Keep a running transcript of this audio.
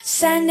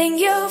Sending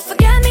you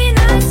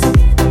forget-me-nots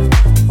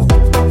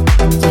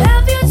to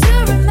help you to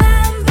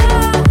remember.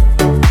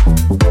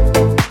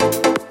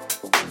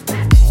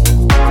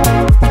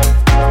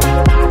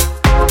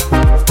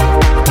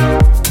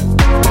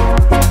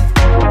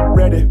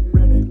 Ready.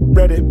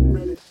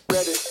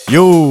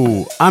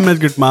 Yo, I'm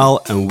Edgar Mile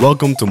and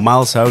welcome to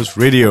Miles House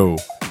Radio.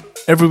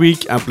 Every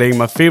week I'm playing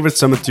my favorite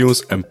summer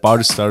tunes and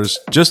party starters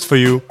just for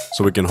you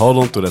so we can hold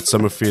on to that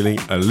summer feeling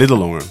a little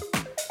longer.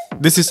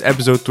 This is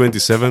episode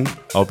 27. I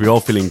hope you're all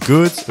feeling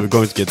good. We're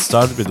going to get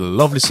started with a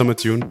lovely summer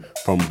tune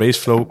from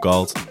Bassflow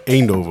called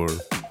Eindhoven.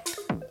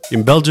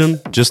 In Belgium,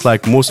 just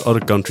like most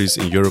other countries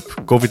in Europe,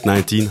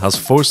 COVID-19 has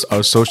forced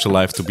our social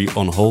life to be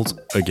on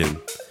hold again.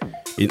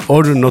 In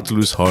order not to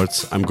lose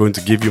heart, I'm going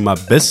to give you my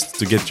best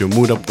to get your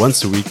mood up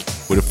once a week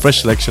with a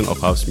fresh selection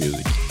of house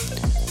music.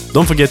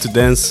 Don't forget to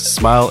dance,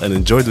 smile and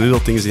enjoy the little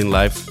things in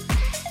life.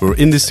 We're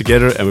in this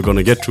together and we're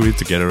gonna get through it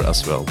together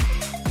as well.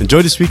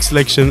 Enjoy this week's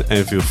selection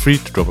and feel free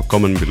to drop a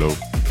comment below.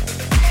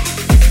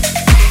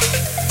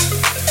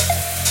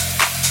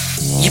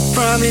 You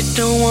probably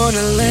don't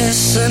wanna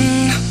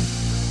listen.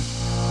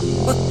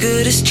 What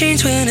good is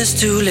change when it's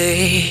too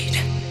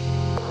late?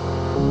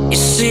 You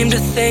seem to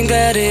think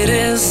that it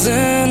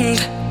isn't,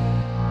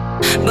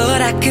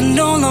 but I can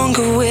no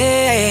longer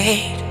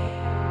wait.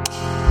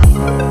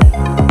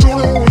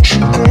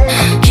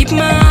 Keep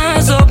my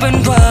eyes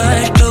open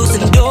wide,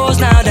 closing doors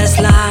now that's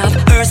life.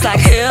 Hurts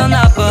like hell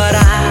now, but I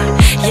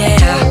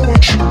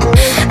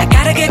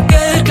gotta get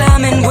good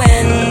climbing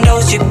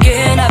windows. You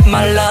can't have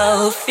my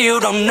love, you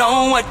don't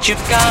know what you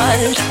got.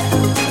 It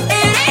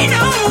ain't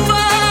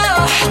over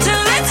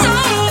till it's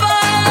over.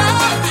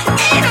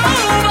 Ain't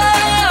over.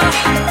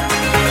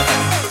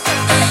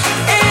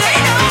 It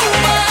ain't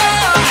over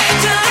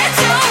till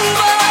it's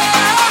over.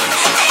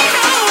 Ain't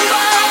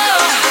over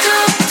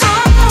till it's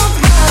over.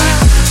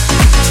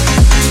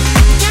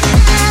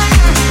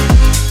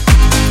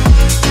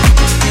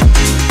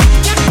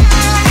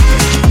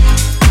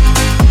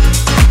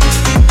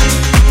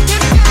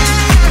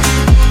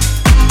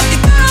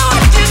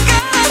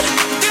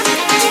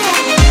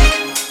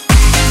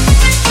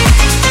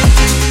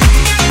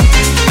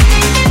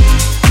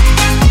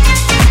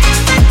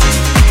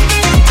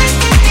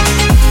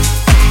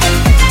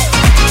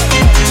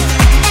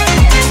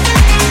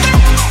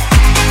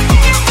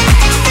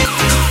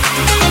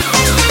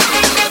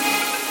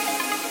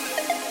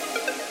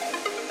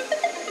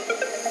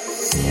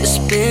 It's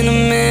been a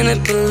minute,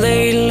 but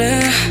lately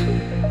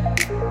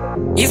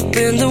you've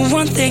been the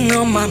one thing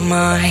on my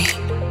mind.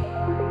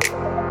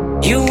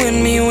 You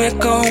and me, we're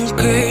going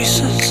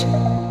cases.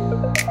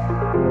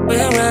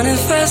 We're running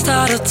fast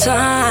out of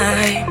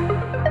time.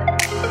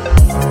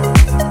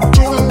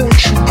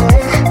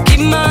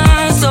 Keep my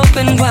eyes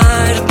open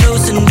wide,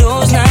 closing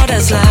doors now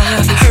that's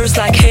life. Hurts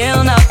like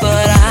hell now,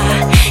 but I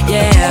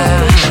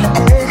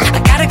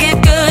gotta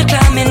get good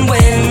climbing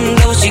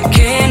windows. You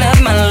can't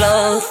have my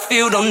love,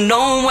 you don't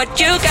know what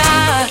you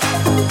got.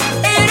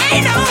 It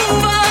ain't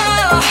over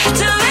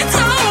till it's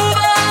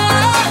over.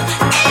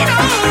 Ain't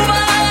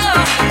over.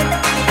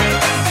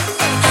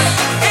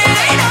 It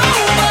ain't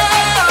over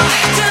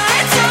till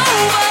it's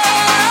over.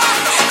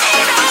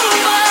 Ain't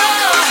over.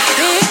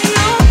 Ain't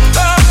over.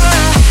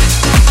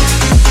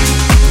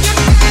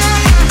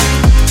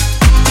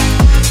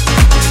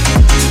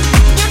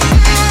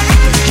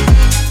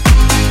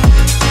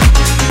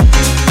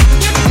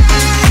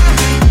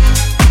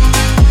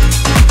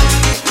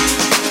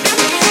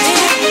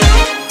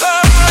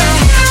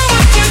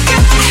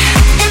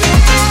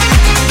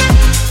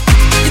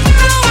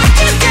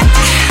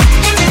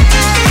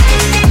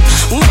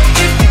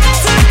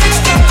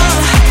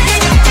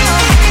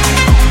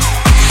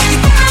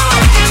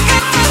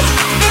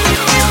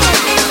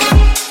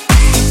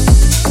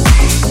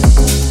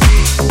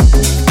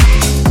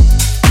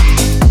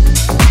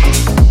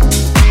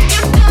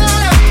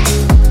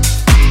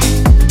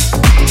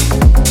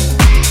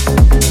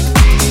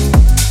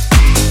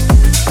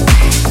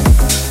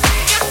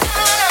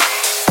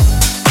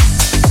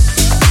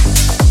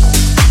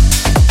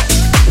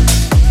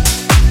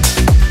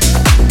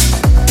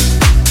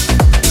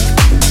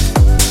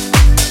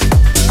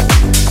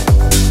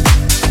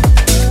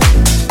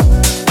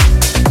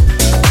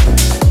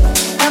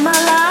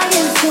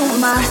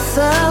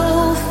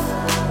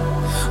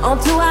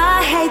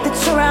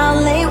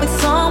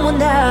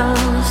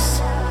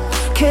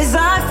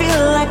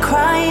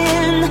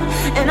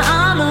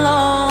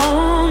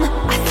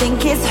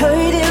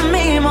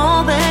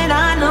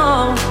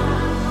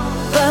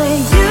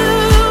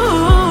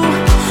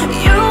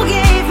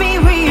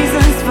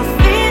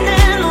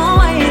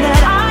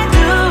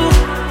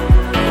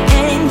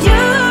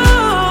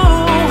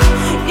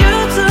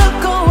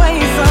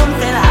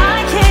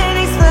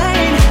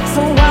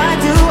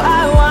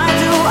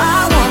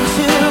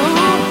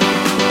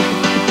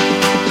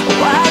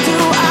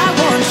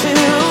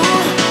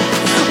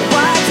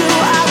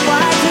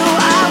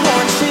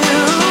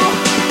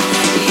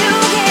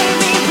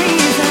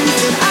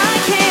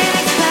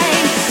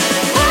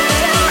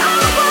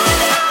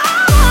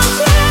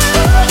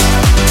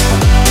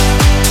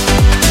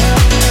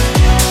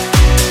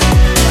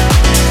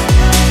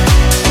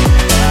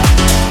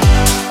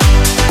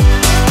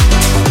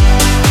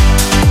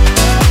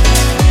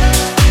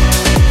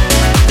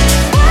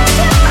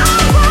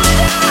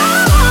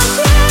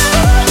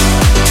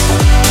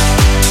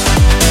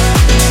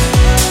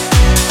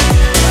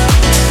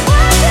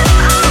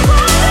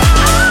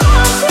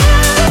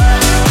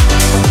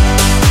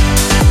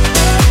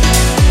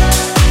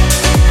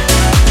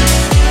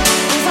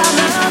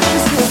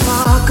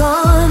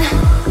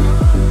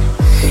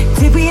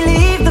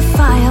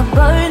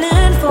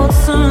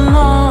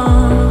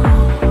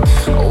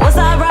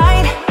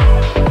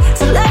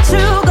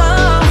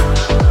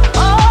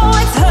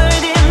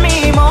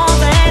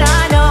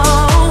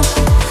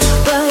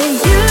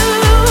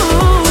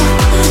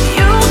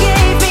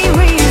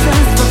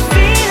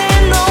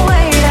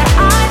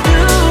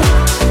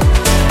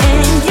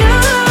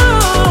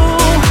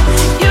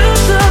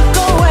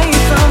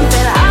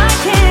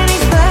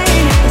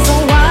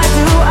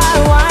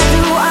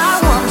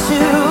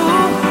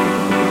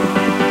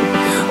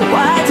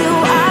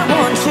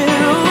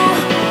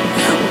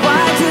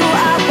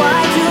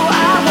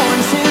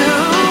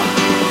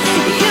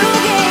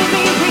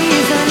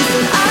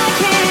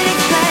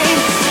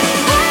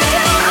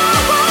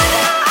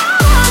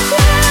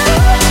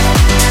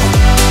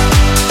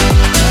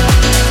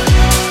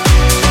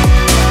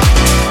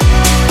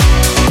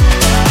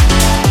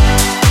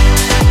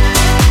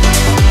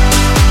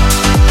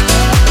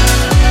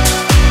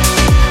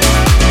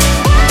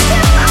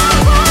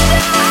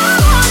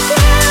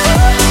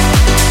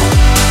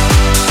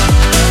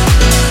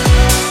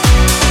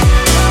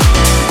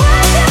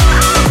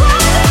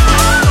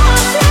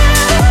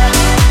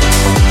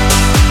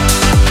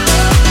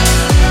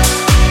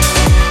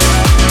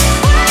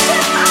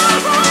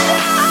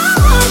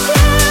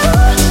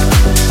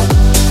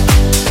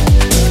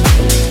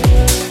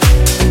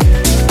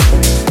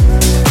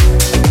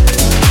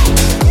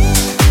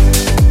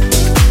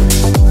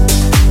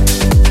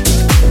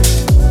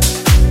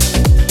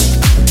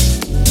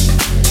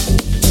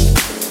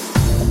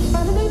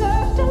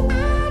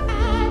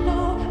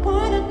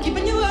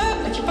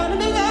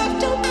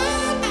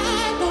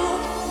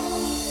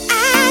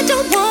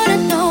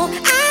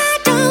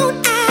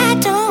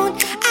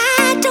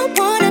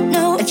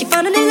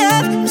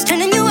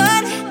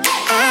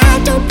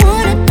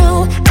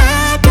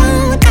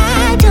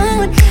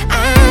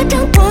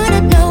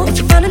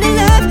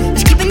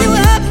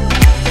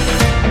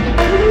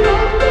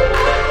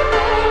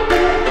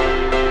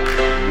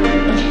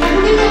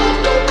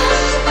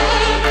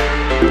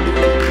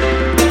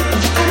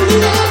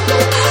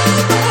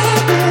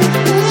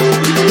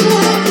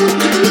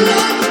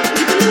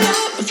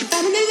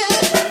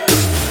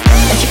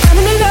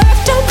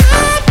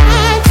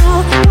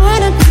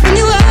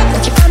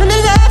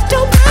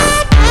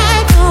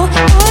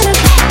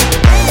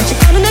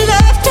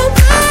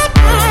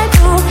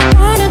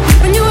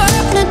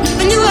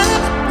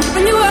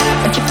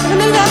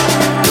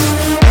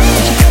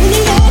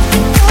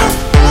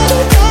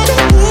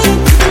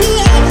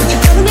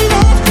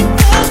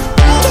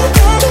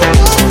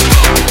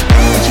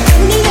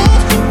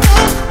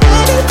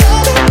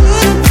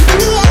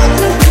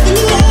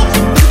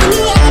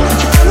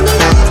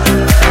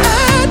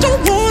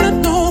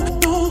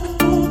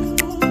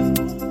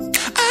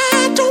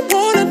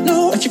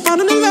 that you're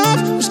falling in love,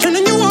 who's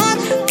turning you on.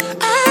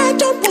 I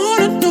don't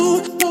wanna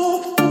know.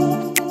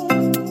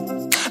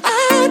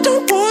 I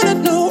don't wanna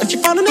know if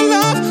you're falling in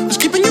love, who's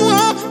keeping you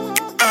up.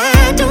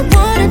 I don't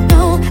wanna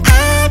know.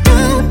 I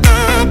don't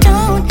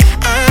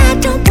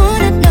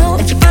wanna know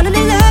if you're falling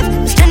in love,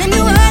 who's turning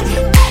you on.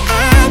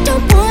 I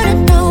don't wanna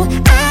know.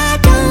 I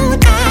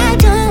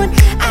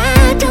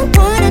don't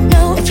wanna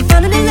know if you're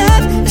falling in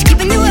love, who's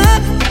keeping you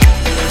up.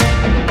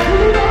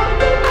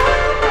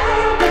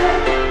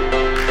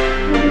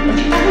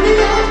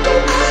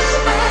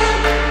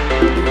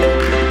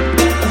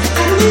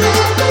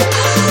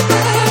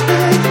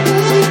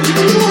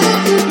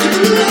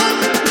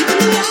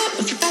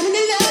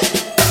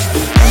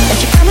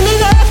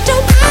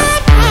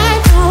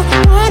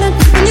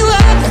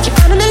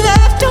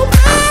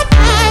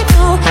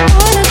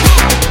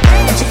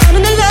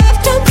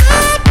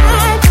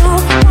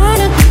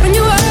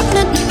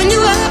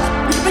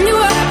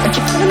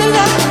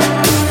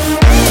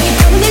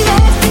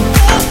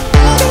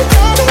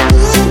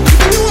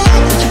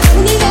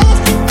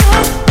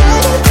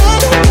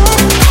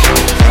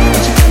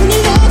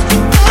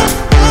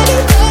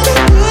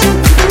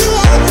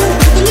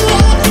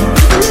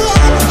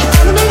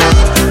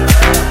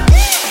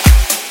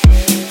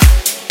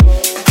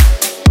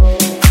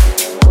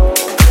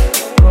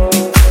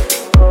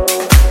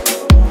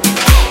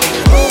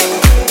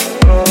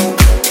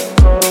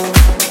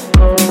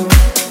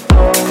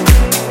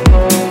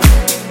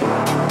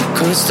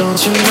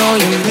 Don't you know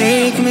you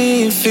make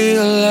me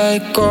feel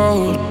like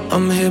gold?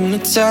 I'm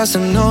hypnotized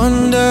and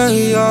under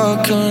your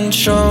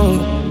control.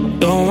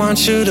 Don't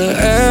want you to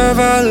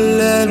ever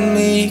let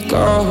me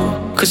go.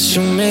 'Cause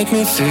you make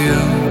me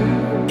feel,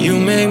 you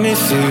make me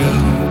feel.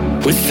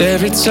 With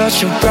every touch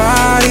your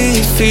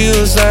body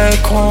feels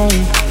like home.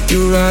 You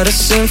write a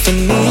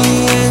symphony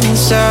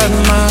inside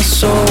my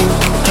soul.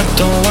 I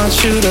don't want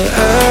you to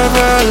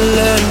ever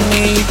let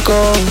me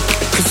go.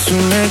 'Cause you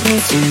make me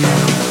feel,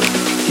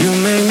 you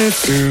make me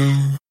feel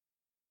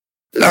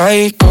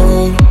like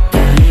gold.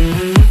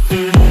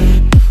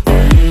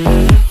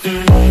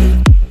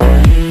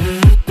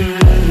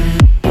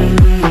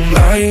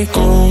 Like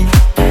gold.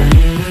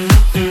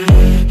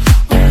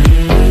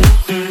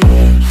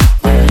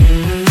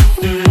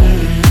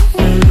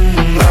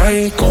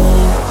 Like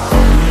gold.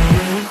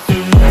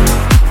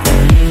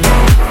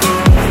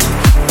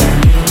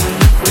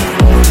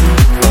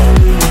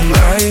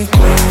 Like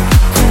gold.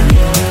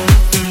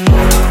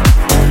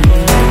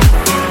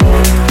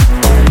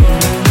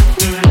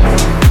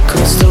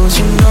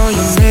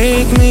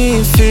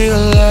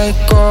 Feel like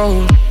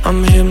gold.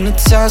 I'm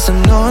hypnotized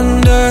and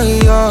under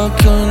your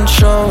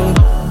control.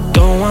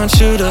 Don't want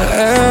you to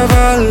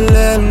ever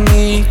let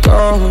me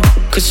go.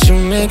 'Cause you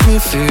make me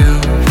feel,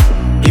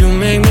 you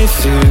make me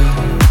feel.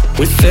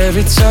 With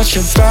every touch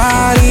your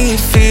body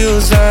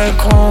feels like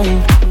home.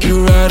 You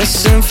write a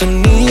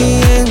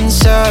symphony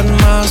inside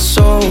my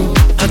soul.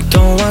 I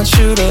don't want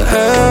you to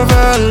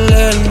ever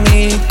let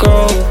me go.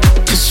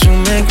 'Cause you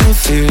make me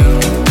feel,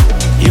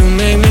 you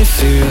make me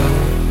feel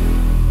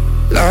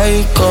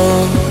like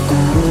gold.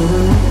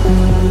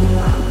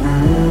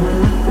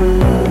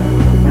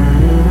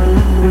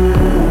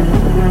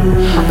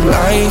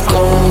 Like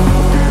gold.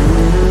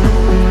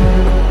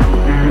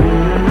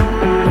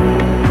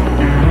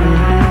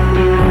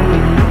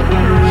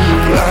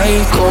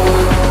 Like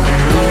gold.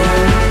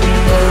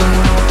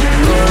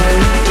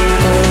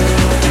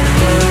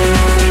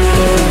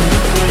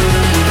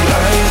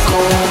 Like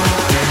gold.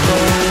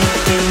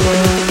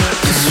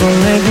 'Cause you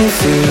make me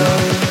feel,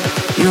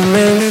 you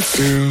make me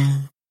feel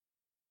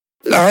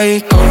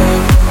like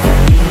gold.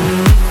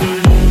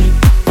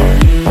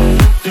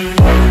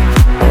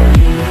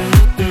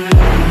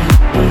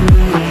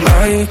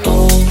 Like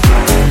gold.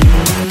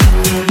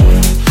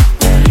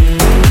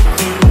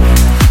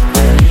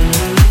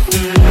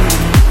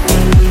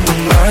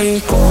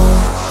 Like gold.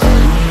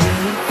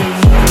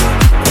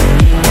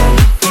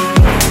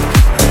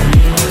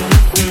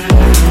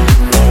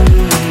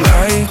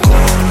 Like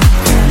gold.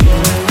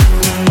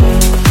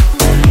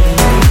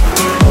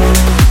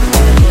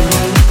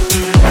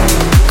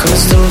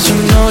 'Cause don't you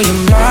know your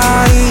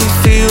body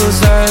feels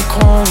like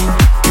home?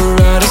 You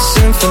write a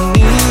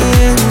symphony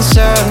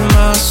inside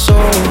my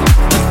soul.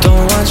 I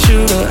don't want you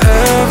to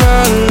ever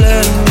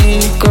let me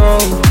go.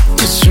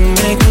 'Cause you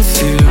make me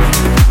feel,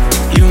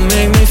 you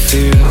make me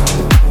feel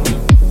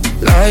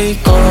like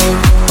gold.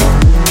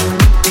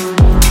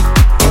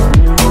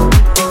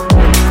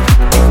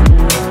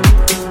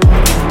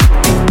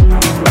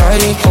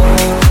 Like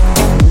gold.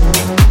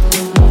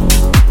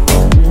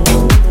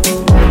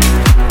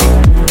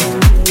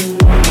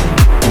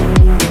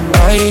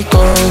 Like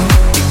gold.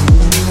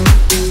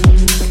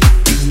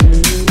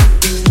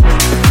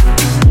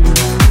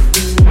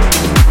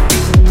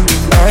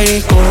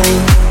 Like gold.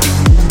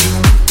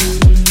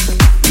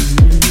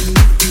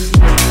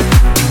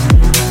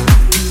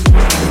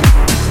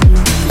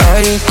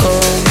 Like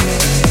gold.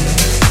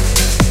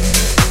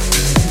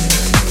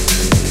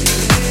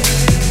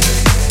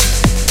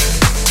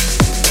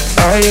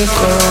 Like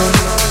gold.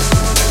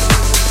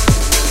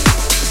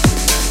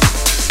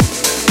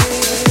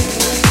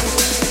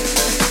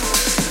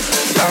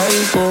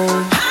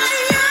 rainbow.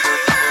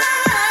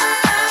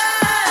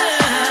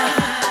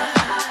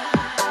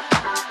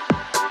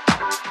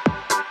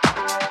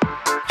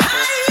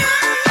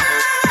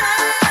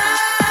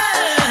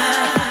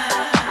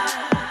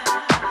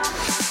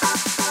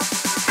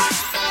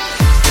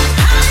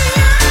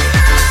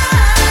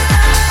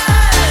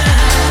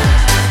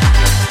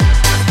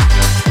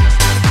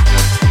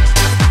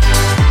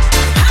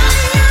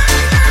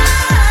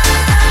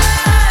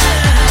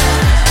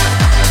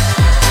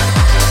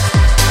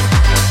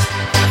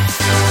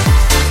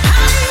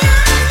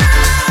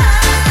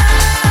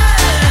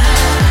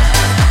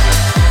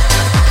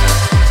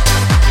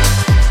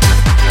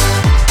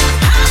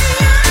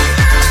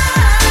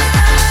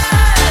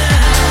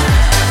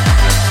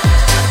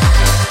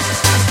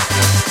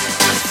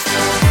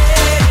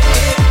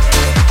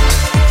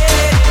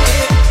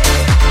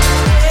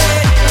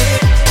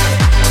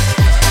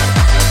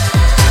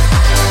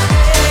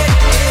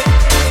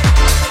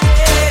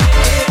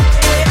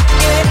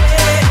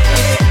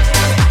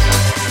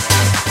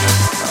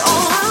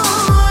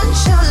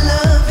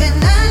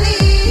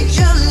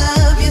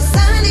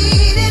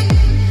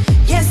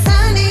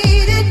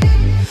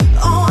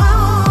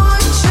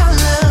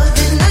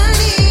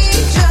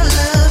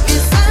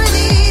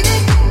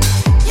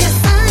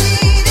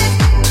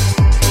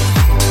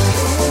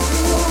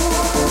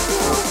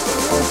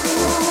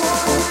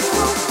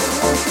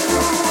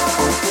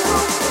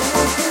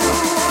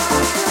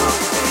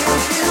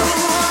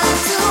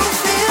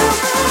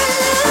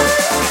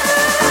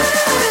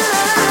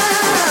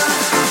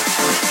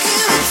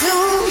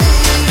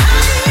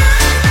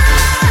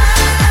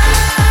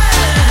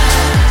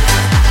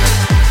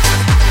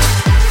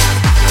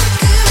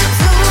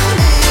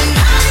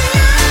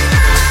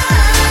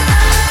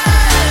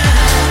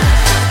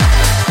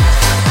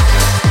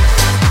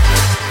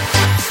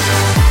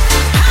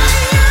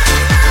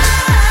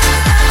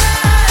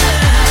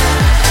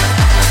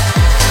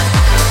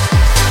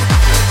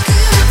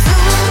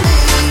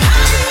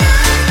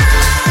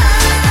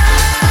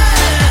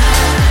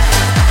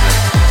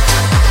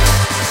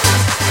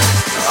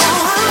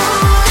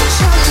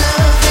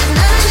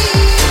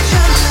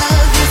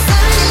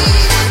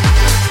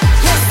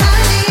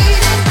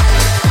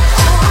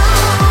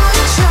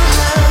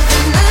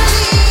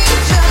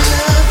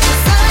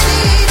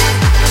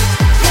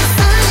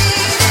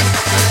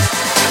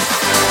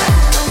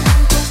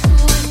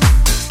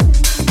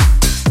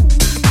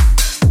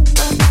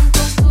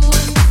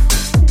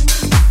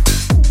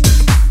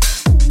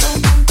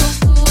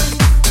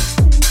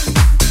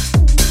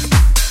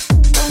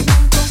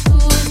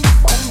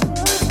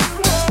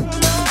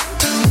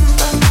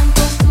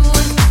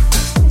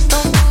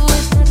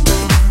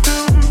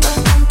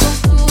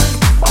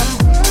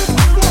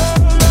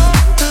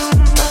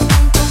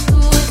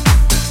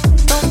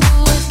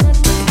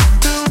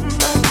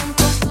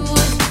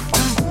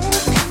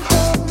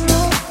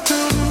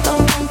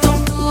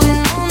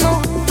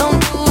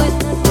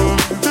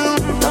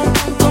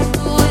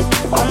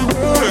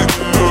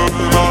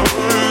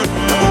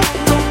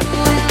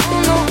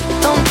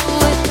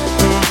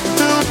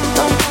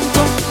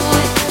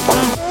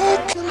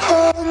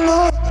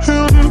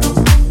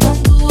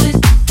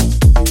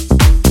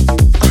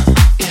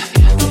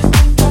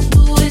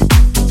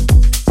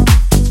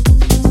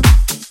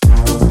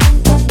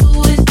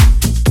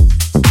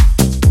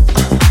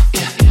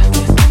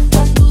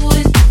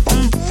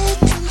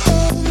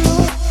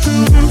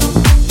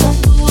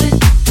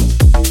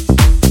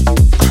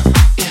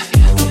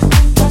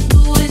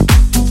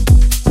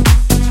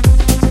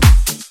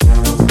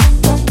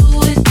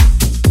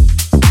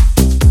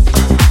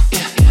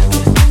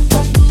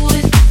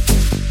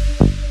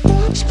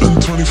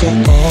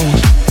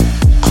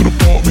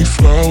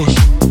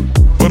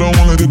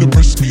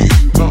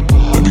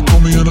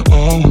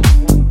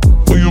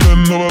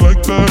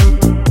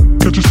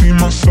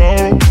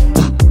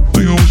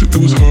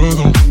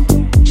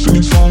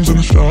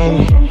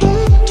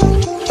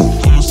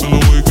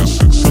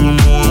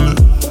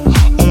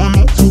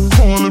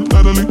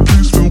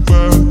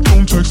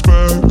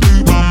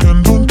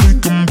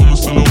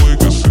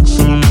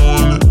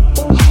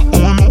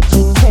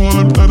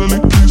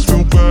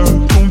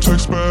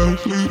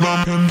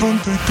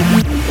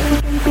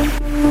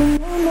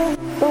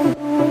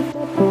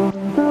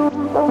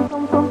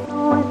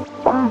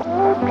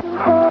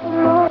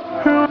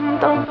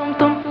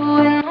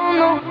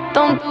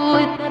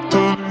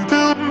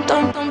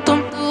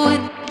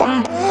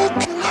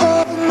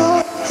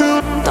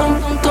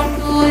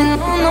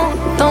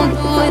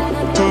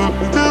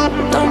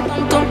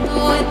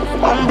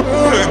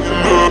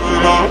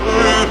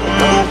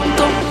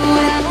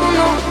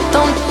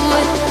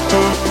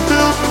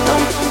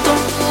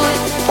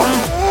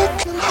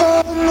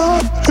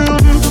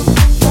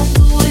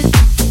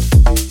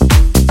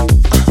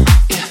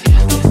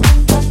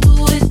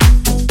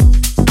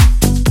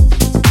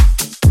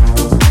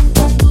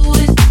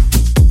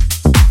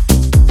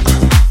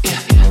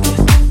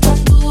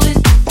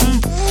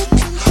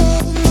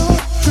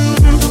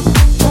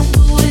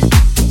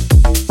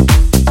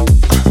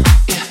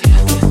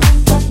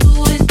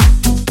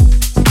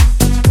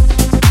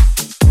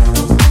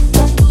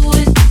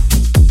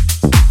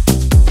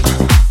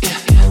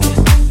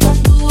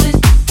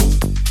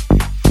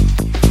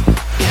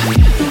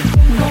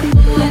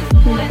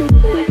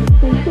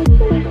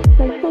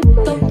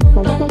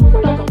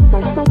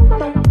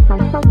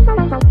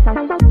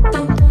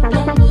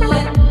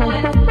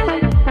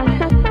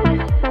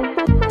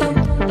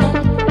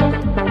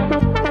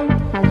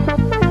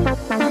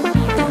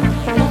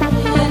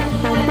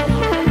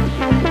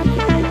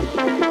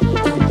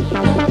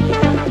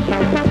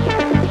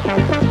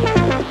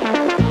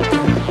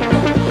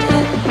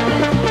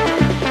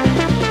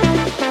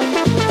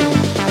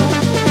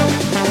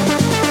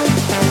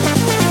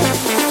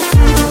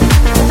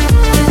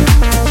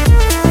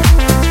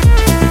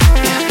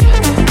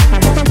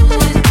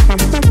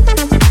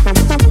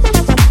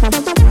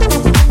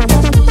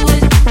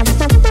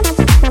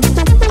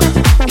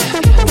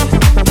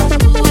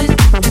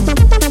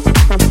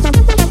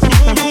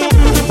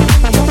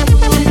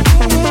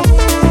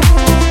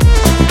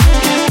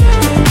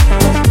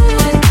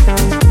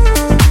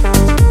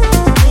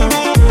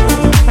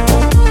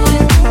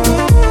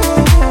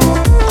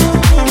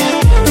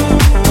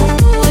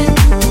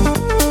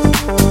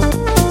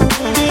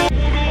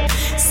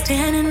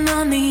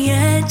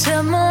 advantage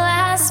of my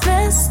last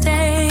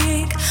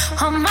mistake.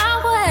 On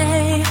my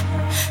way,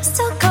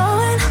 still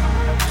going.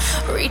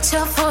 Reach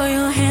out for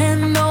your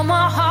hand, no,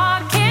 my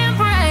heart can't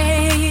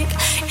break.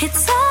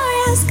 It's a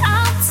risk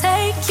I'll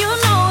take, you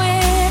know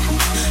it.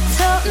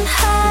 Floating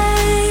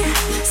high,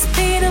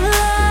 speed of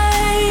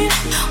light,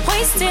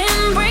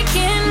 wasting,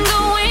 breaking,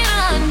 going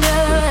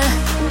under.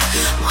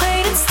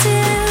 Waiting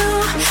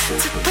still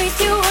to breathe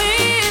you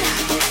in.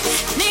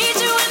 Need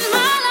you in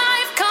my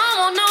life, come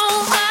on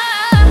over.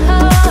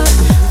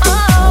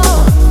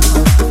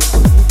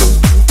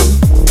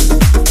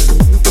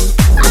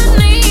 I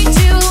need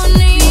you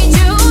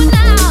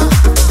now.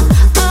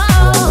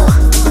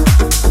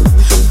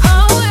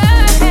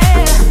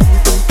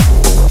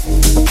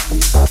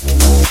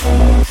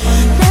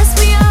 Mess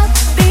me up,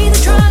 be the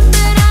drug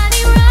that I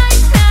need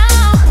right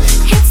now.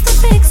 It's the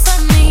fix I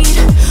need,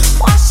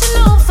 washing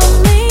over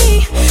me.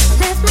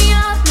 Lift me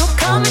up, no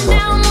coming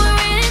down, we're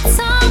in it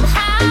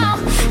somehow.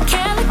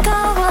 Can't let go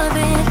of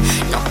it,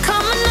 no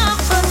coming up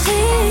from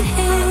it.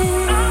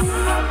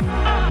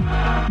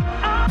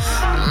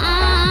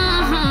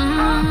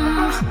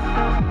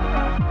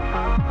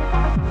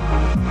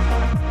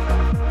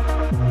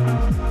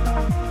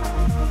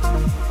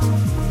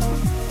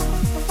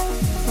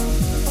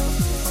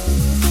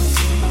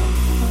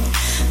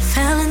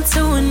 Fell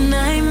into a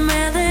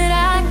nightmare that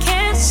I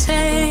can't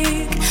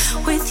shake.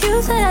 With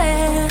you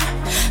there,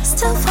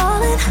 still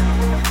falling.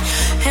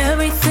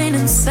 Everything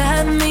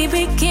inside me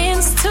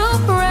begins to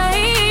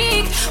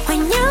break when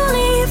you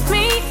leave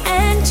me,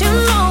 and you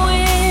know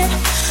it.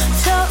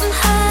 Floating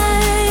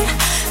high,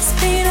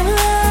 speed of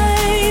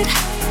light,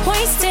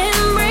 wasting,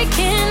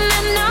 breaking,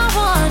 and I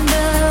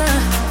wonder,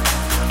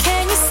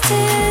 can you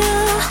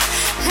still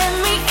let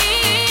me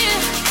in?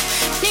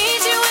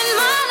 Need you in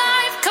my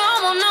life,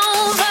 come on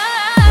over.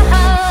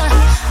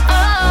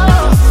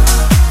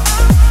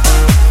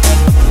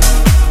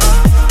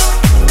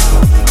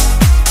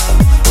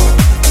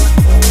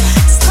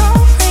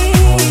 Slowly,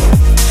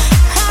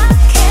 I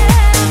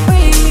can't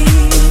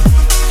breathe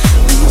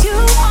when you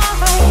are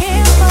right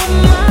here by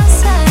my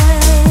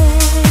side.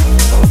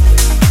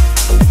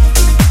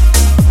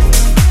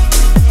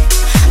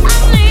 I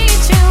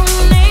need you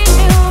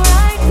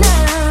right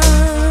now.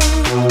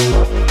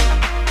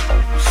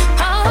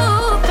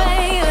 Oh,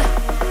 baby,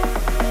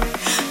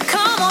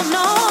 come on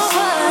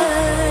over.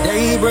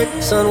 Daybreak,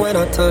 sun, when I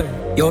turn,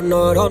 you're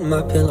not on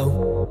my pillow.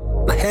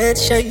 My head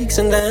shakes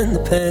and then the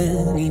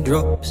penny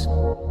drops.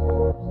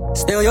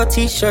 Still your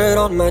t-shirt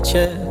on my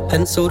chair,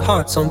 penciled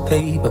hearts on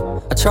paper.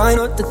 I try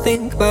not to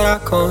think, but I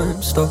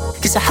can't stop.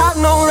 'Cause I have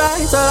no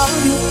right to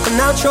love you,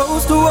 and I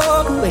chose to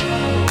walk away.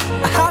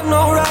 I have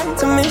no right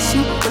to miss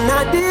you, when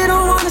I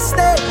didn't want to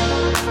stay.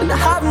 And I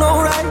have no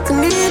right to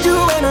need you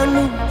when I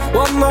knew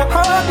what my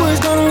heart was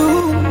gonna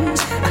lose.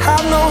 I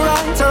have no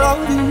right to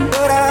love you,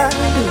 but I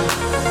do.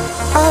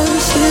 I'm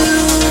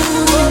still,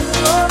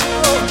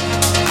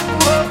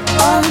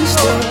 I'm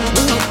still,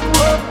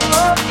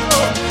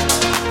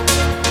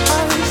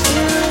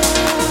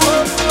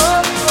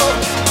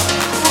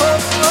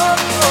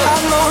 I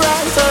have no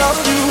right to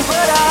love you,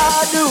 but I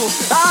do.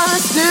 I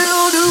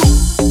still do.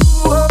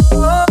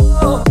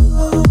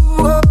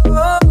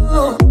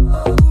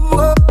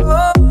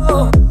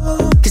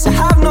 Cause I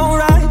have no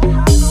right.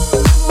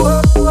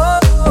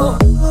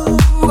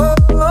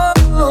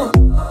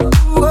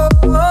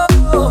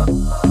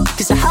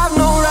 Cause I have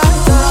no right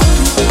to love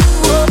you.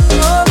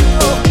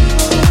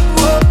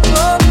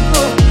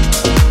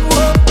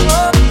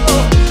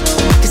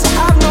 Cause I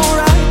have no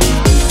right.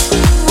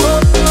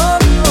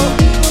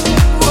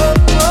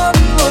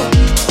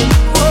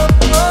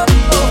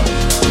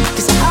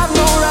 Cause I have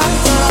no right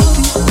to love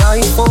you. Now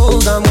you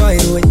fold, I'm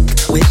wide awake,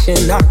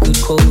 wishing I could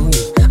call you.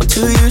 I'm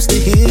too used to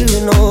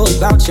hearing all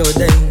about your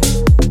day.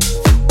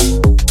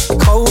 The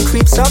cold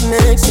creeps up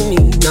next to me,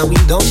 now we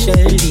don't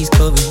share these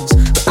covers,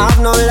 but I've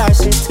no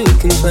license to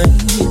complain.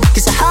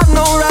 Cause I have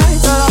no right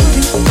to love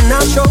you, and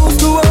I chose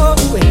to walk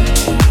away.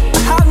 I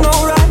have no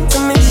right to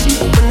miss you,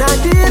 when I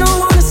didn't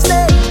want to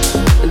stay.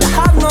 And I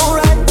have no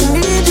right to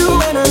need you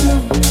when I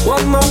knew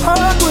what my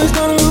heart was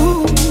gonna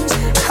lose.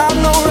 I have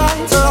no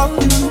right to love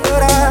you,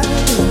 but I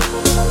do.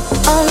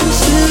 I'm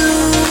still,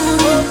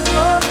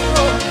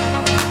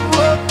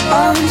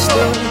 I'm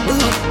still,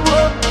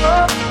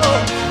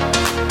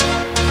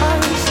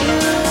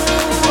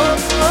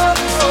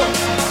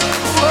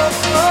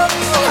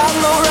 I have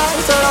no right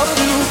to love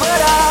you,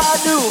 but I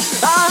do.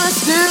 I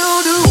still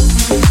do.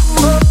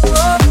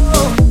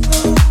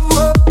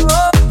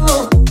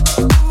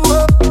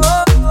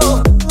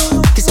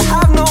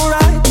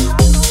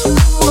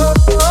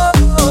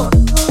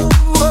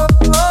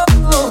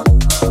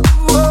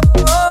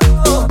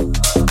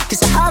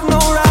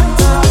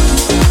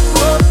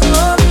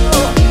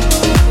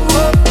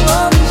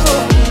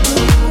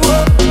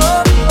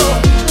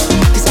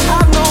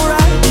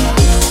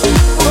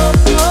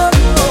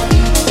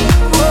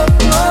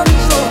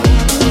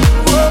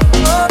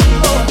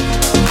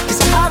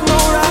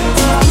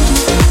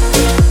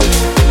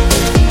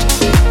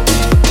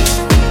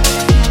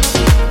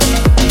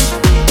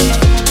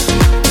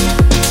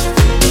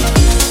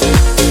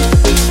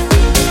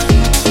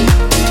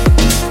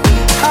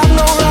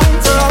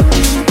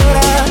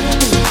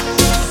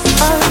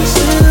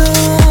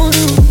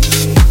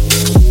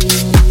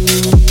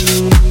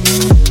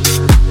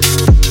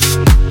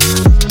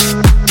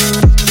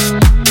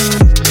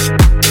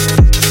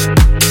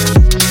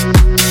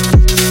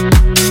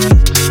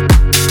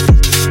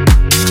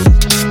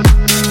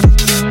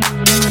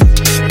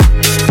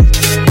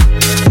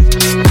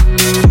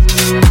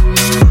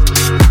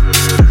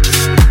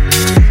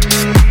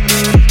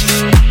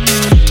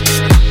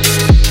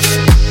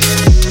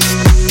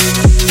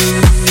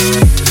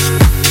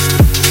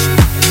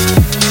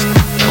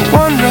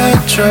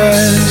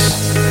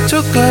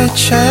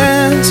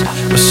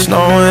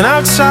 snowing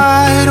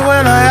outside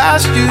when I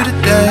asked you to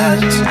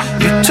dance.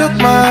 You took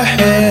my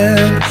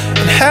hand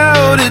and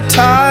held it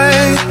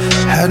tight.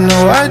 Had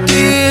no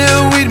idea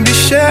we'd be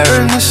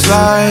sharing this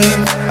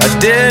life. I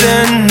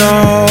didn't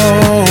know.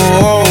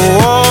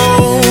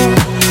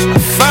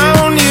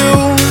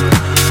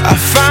 I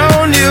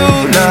found you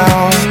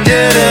now.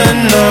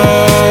 Didn't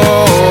know.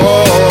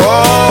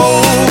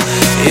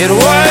 It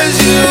was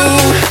you.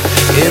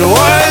 It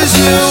was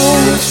you.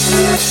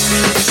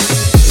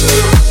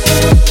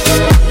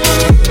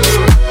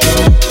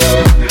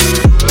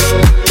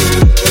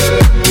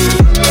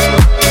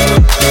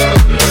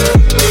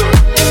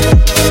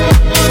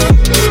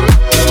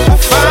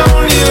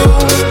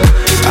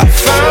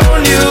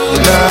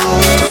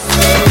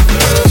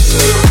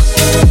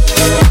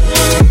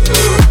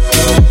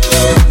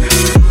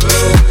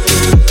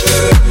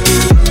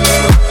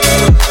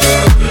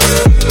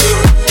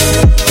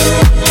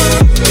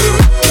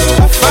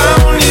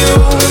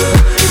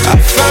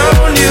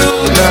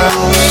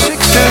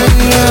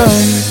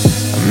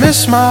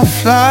 My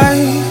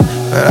flight,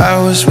 but I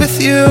was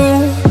with you,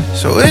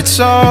 so it's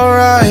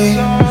alright.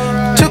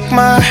 Took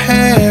my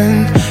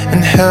hand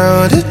and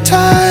held it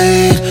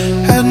tight.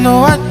 Had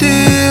no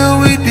idea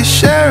we'd be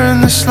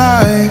sharing this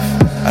life.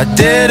 I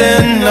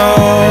didn't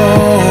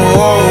know.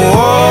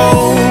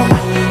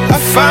 I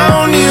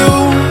found you.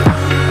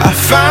 I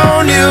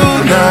found you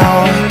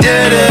now.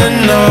 Didn't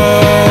know.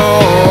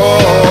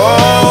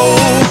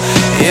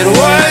 It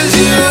was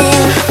you.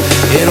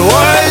 It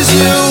was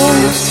you.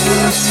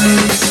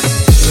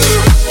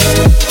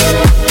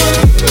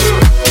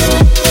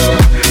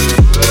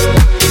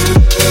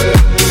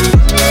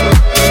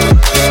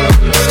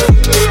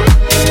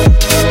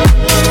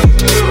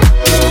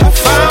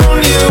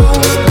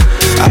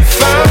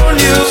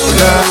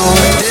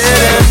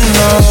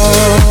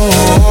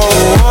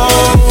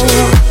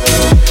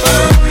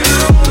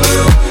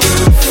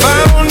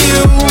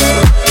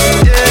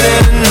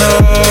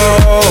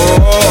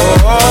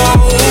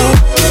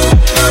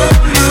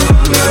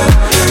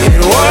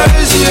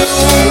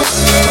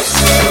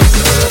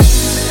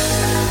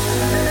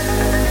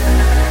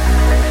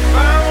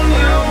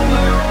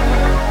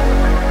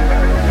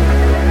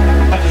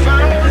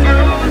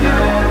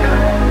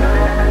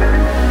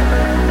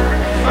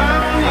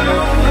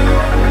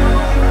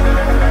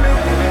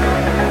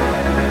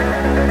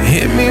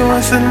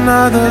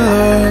 Another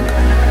look,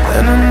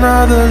 then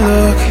another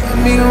look. Hit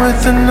me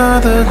with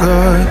another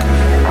look.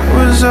 That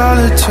was all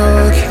it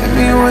took. Hit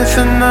me with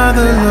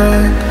another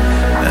look,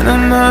 then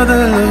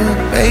another look.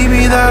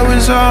 Baby, that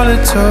was all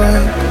it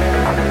took.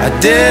 I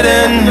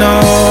didn't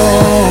know.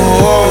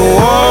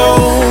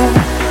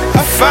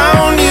 I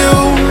found you.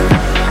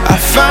 I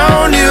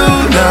found you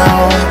now.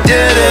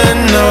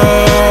 Didn't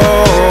know.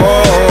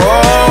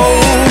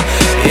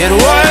 It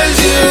was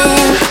you.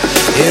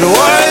 It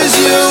was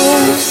you.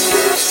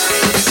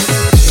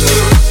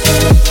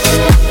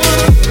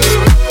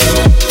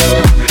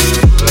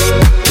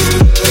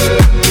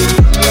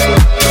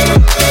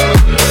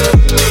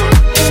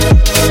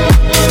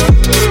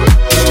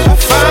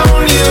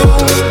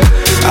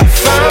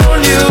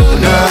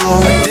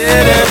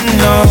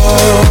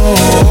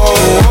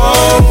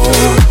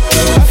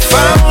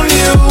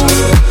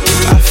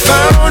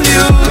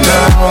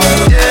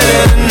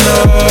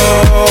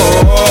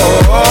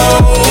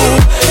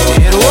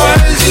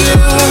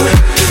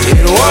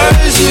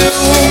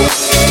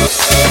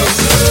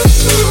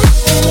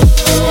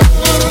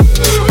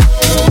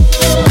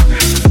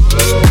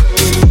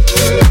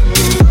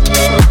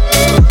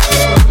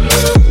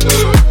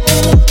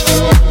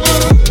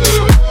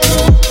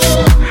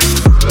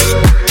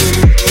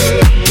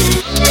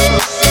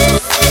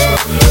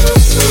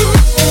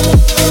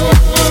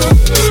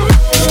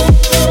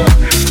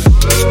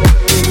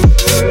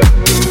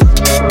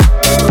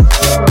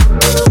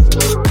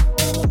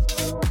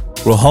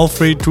 We're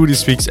halfway through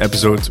this week's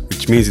episode,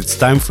 which means it's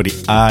time for the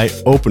Eye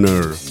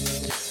Opener.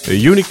 A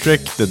unique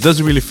track that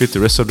doesn't really fit the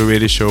rest of the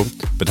radio show,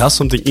 but has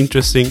something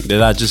interesting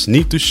that I just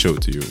need to show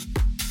to you.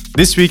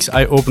 This week's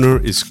Eye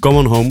Opener is Come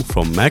On Home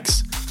from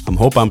Max. I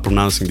hope I'm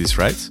pronouncing this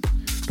right.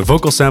 The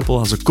vocal sample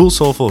has a cool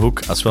soulful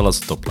hook as well as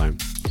a top line.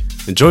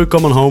 Enjoy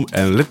Come On Home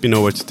and let me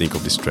know what you think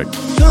of this track.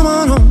 Come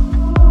on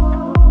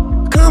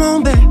home, come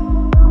on back,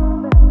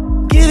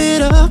 give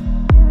it up.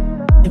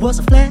 It was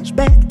a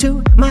flashback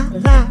to my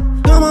life.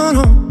 Come on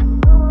home,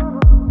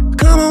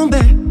 come on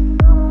back,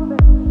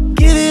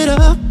 give it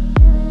up.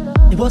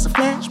 It was a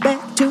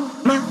flashback to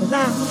my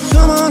life.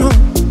 Come on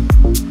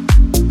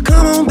home,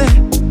 come on back,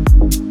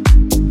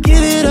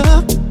 give it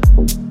up.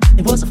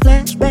 It was a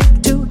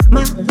flashback to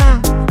my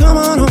life. Come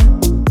on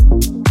home,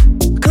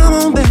 come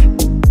on back,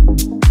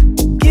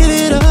 give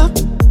it up.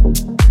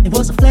 It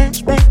was a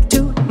flashback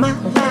to my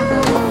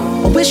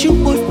life. I wish you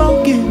would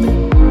forgive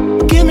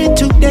me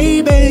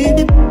today,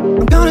 baby.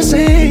 I'm gonna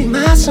sing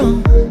my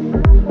song.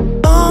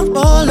 Born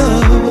for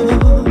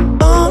love,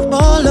 born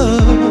for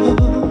love,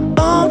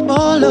 born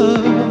for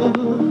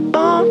love,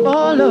 born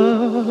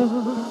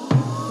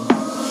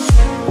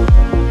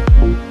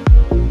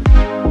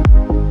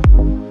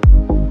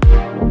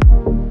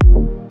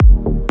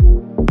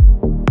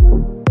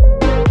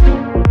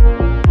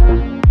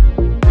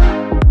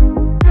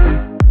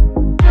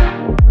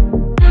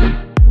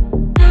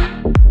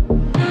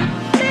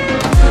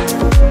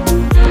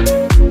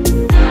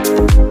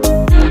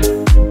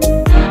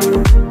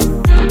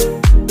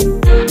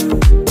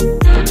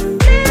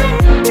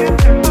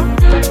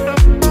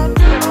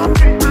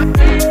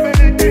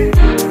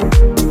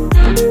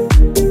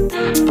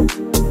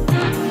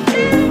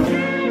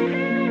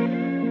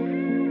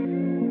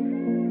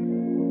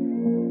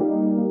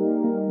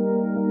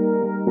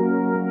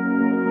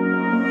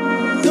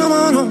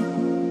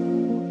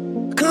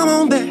Come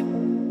on back,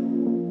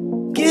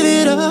 give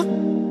it up.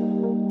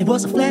 It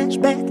was a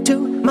flashback to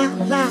my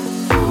life.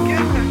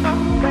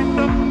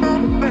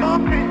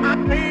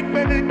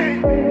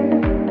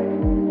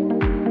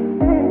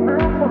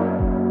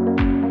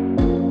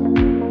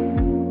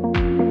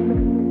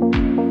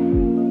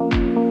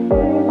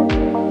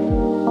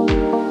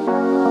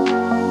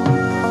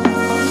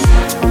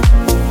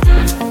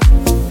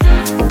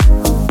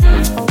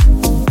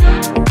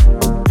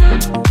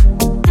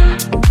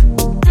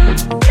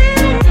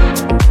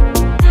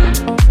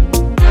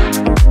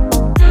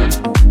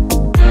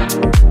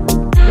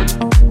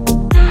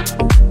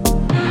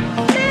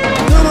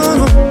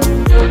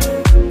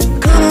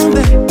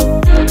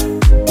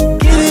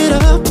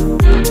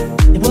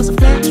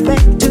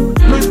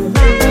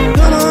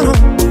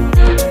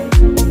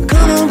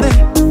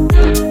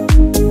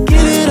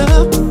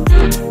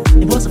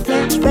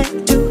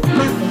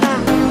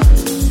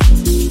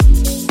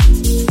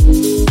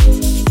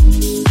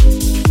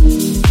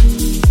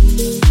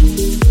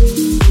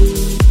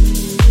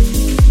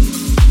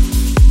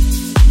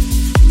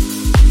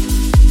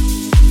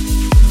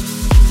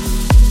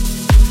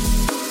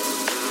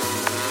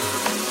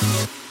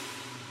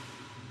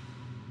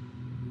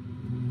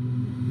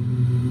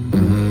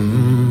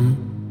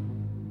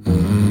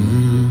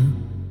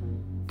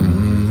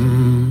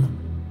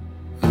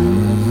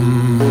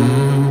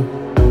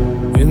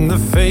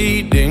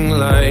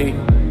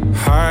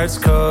 Hearts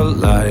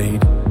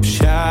collide,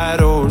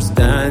 shadows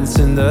dance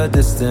in the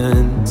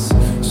distance.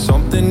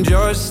 Something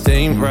just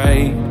ain't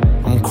right,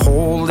 I'm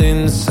cold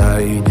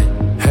inside.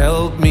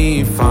 Help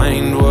me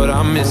find what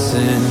I'm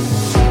missing.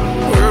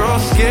 We're all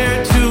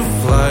scared to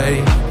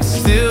fly,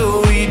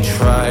 still we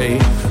try.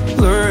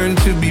 Learn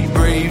to be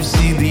brave,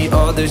 see the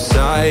other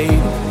side.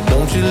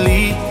 Won't you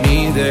lead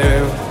me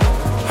there?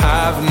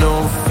 Have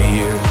no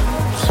fear.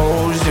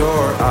 Close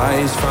your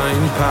eyes,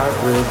 find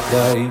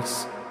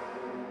paradise.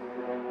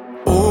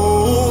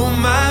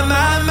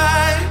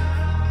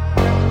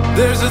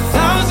 There's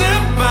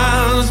 1,000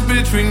 miles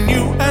between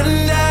you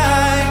and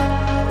I.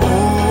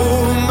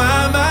 Oh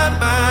my, my,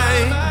 my.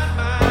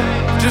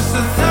 Just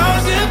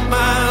 1,000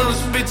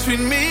 miles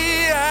between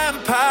me and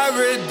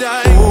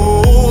paradise.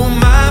 Oh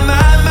my,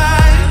 my,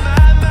 my.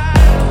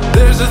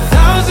 There's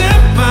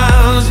 1,000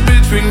 miles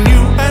between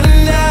you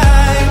and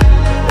I.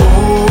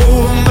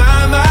 Oh my,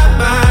 my,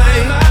 my.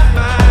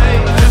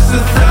 Just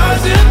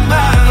 1,000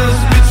 miles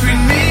between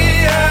me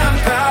and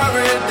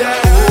paradise.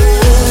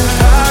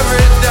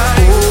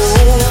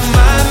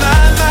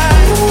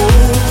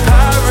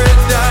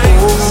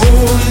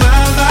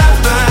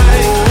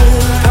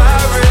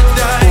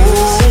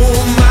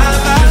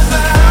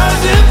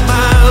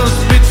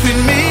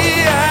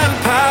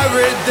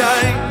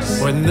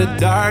 The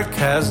dark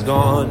has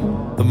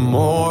gone, the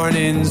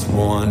morning's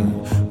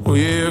won.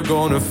 We're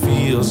gonna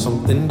feel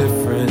something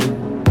different.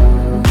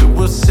 It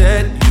will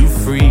set you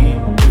free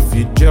if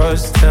you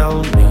just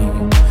tell me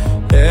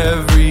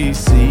every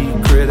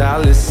secret. I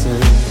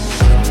listen.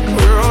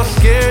 We're all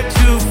scared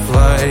to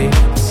fly,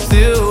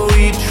 still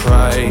we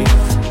try.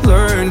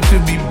 Learn to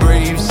be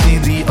brave, see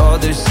the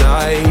other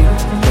side.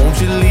 Won't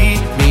you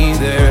lead me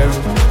there?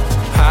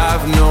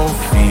 Have no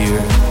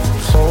fear.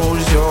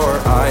 Close your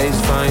eyes,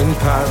 find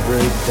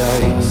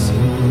paradise,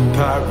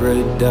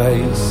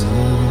 paradise,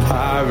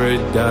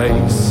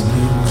 paradise.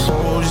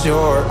 Close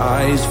your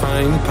eyes,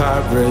 find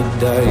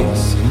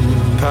paradise,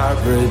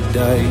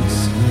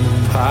 paradise,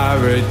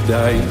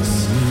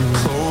 paradise.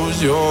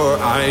 Close your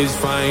eyes,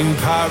 find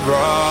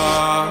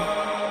para.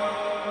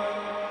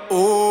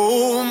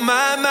 Oh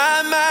my,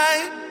 my,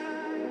 my.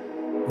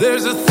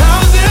 There's 1,000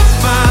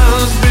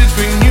 miles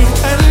between you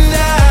and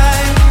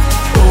I.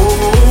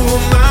 Oh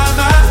my,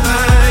 my,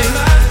 my.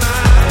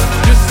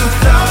 Just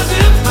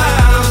 1,000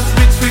 miles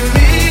between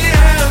me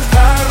and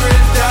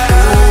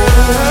paradise.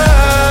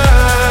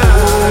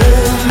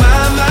 Oh my,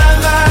 my,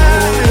 my.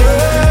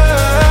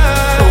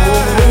 Oh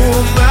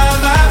my,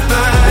 my,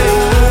 my.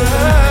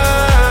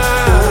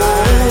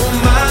 Oh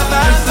my,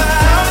 my, my.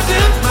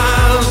 1,000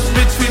 miles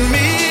between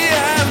me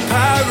and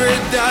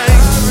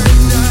paradise.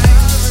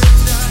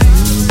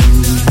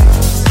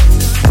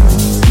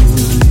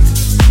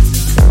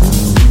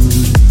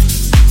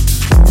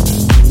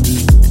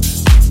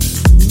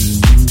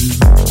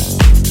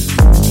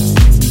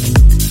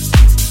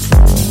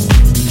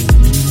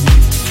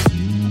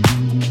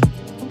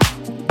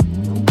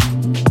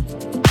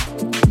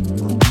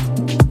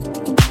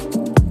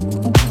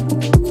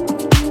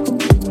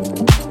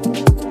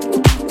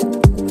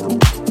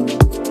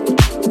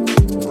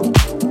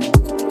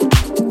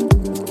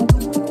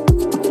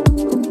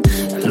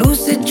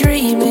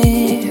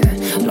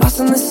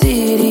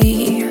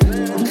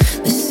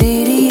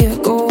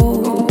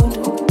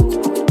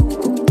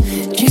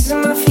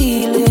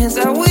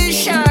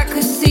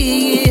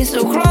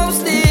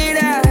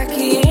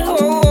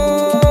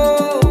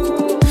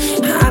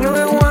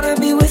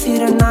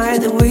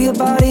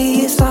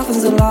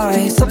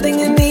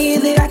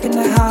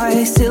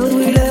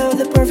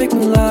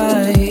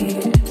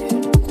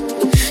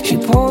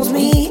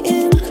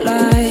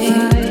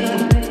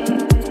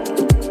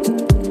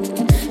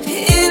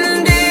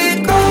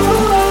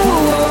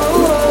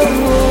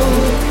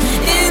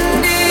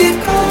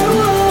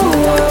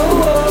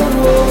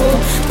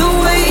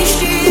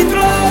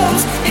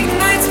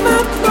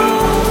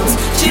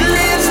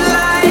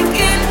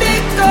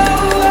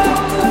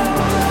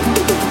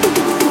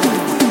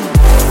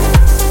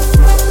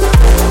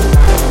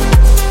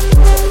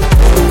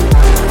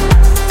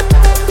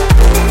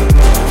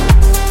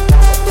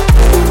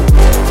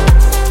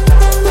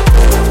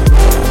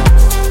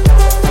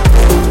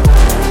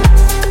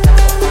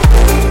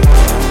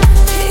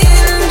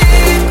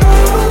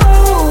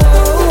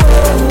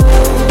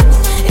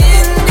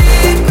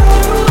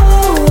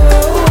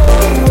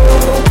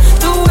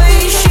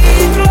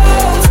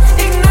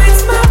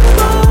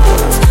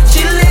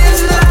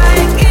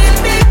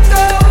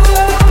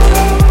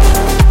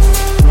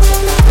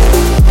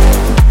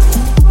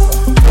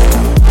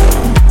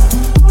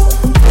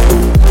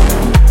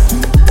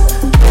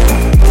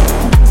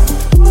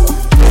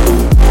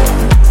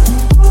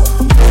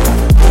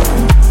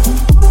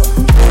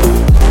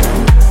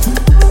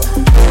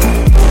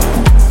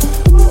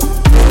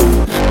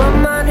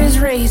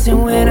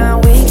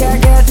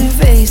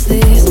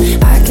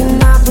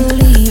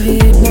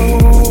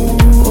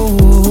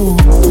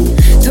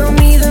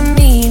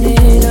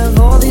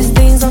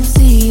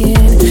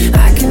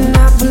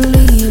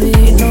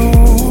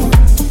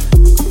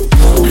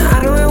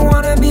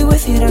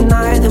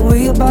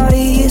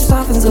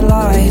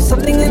 light.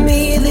 Something in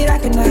me that I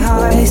cannot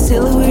hide.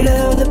 Silhouette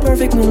of the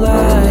perfect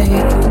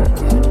moonlight.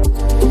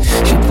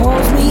 She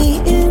pulls me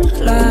in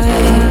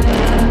light.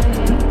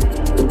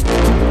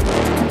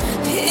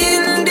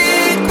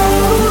 Indigo,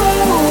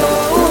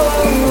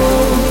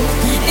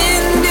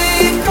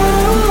 indigo.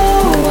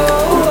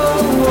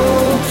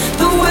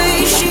 The way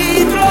she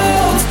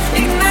glows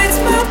ignites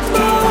my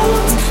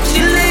bones.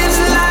 She lives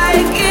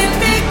like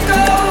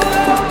indigo.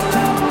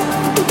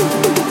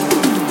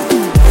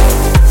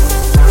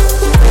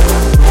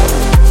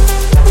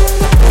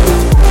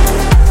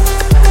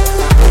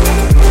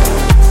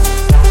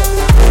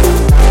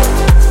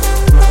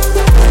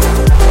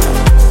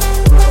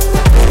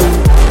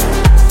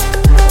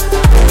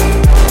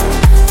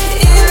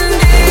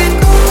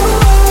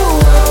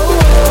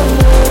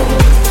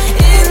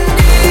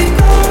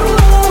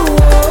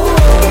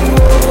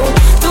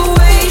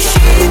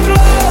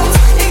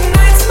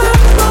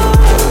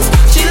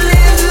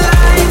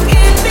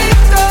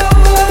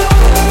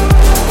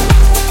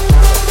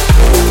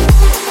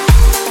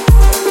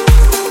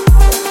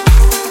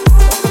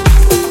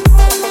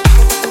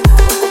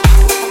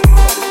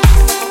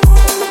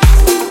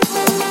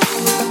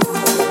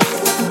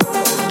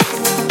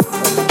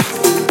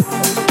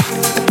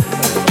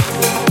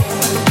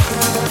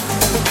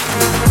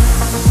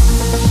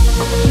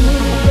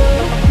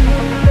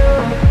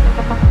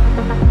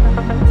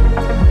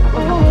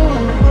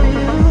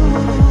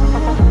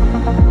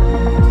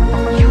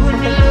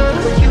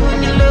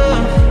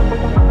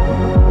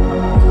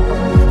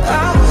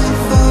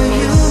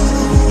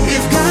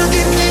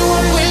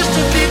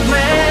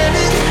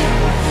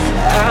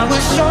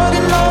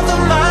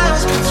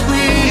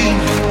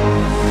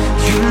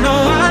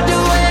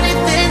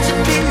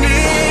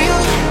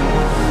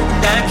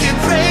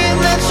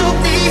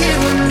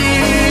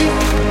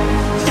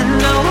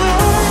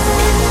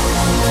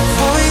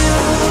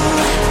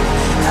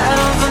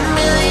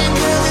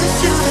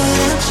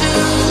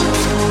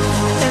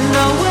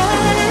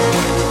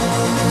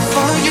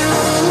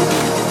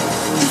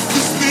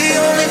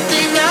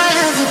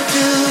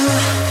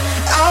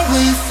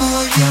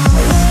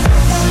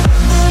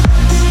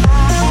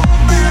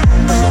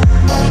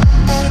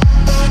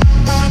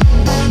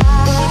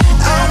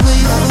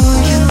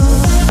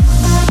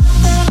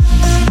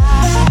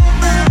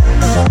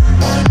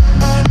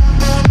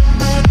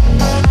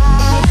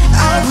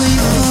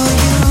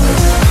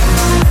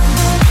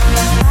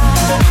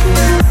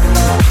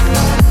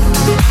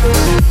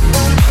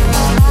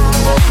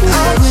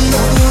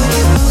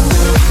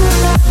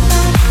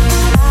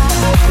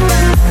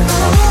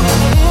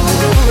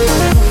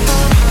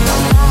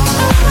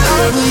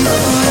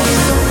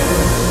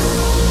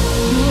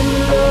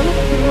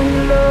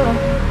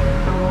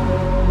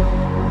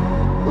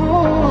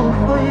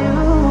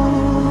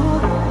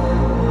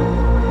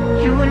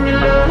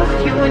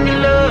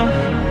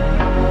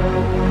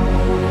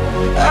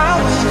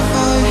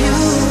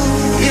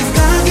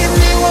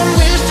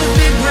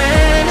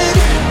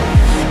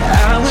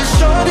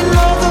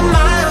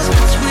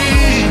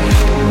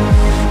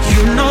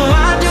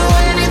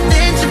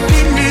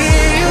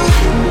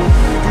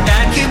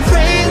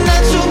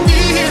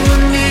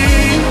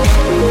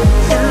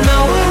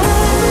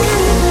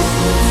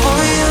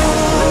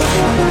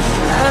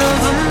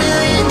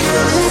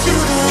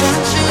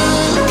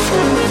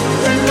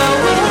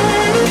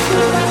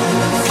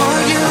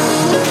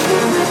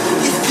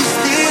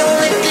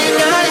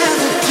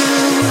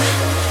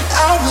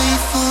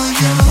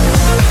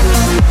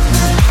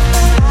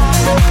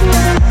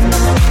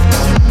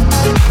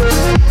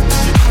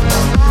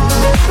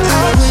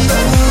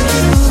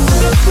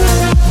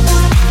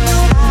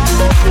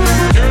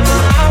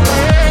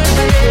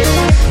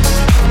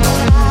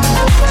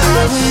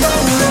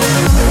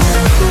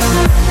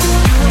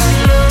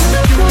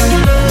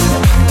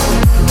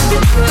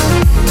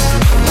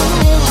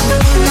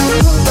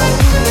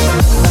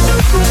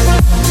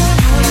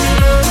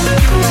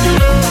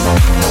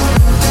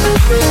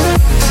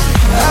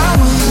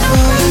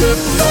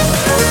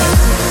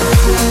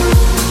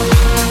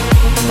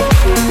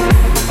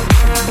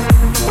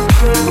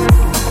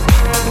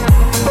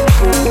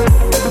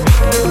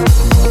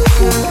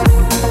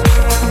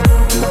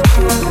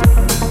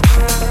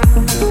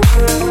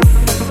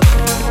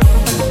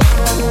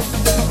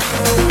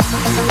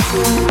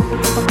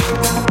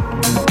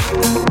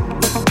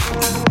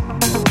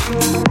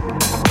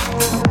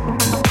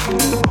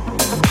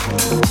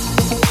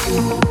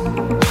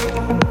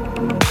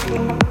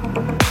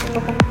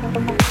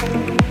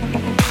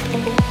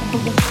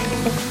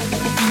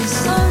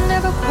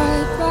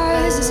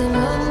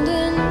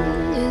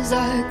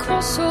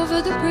 cross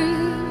over the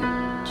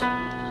bridge.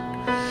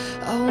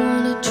 I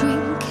wanna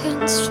drink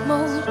and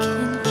smoke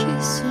and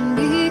kiss and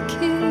be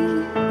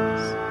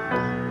kissed.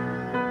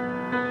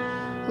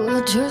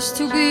 Well, just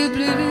to be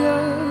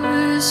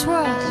oblivious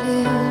what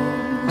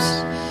is.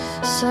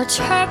 Such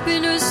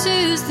happiness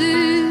is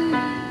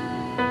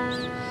this,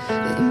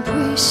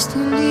 embraced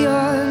in the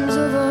arms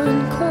of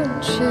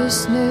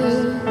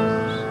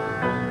unconsciousness.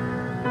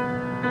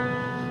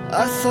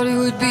 I thought it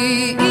would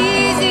be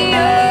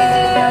easier.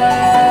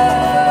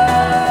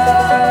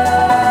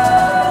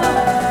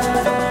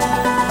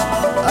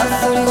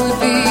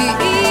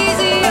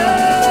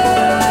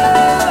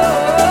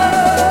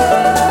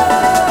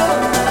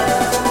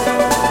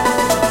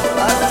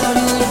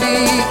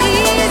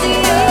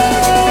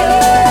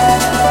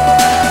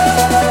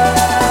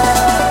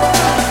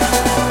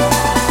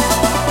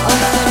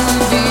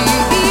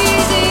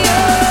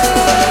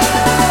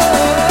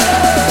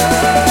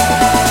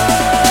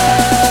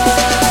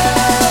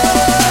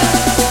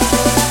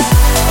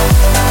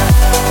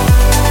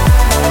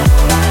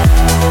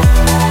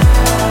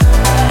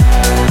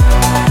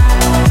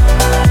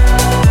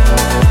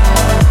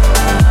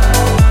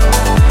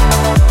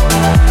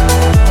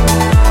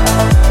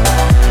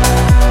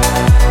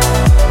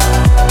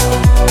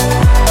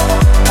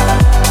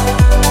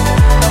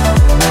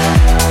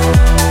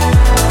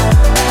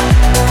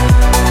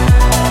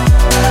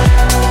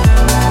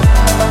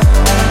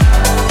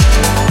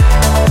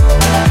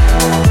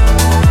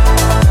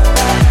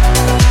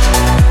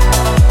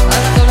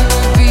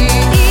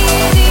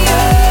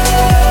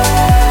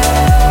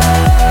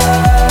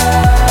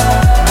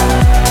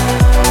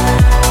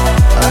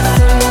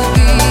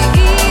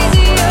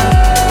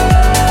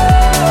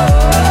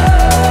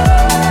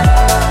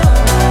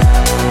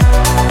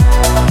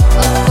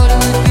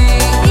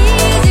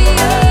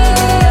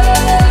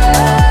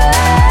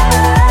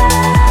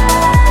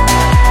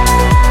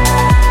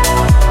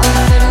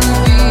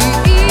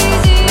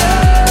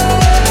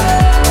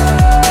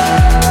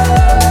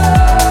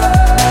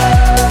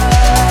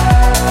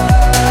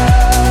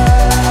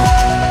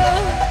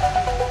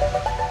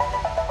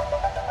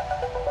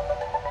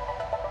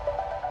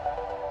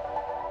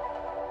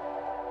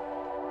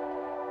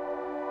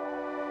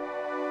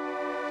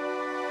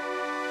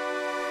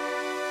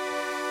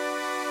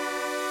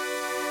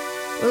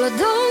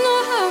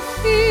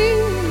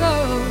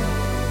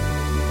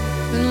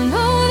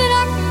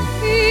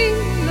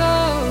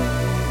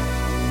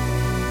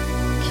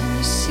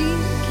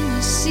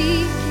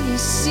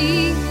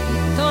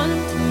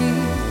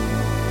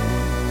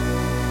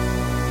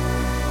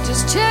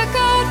 Just check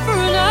out for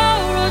an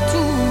hour or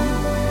two.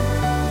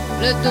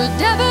 Let the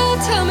devil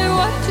tell me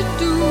what to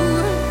do.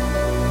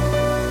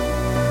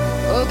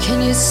 Oh,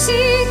 can you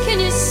see, can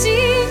you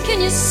see, can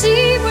you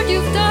see what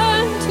you've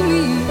done to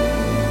me?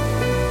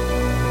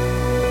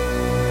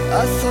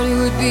 I thought it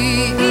would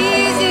be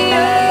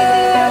easier.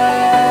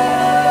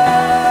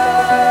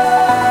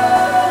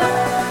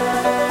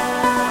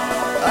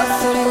 I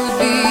thought it would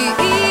be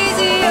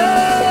easier.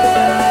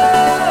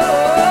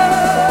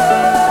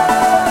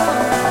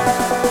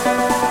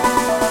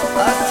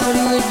 I thought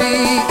it would be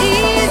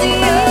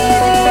easier.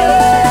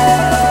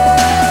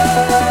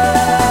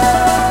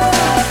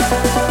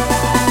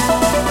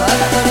 I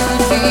thought it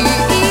would be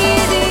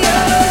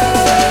easier.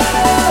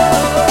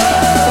 I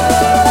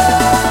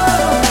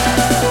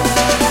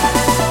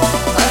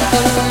thought it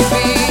would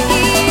be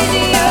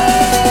easier.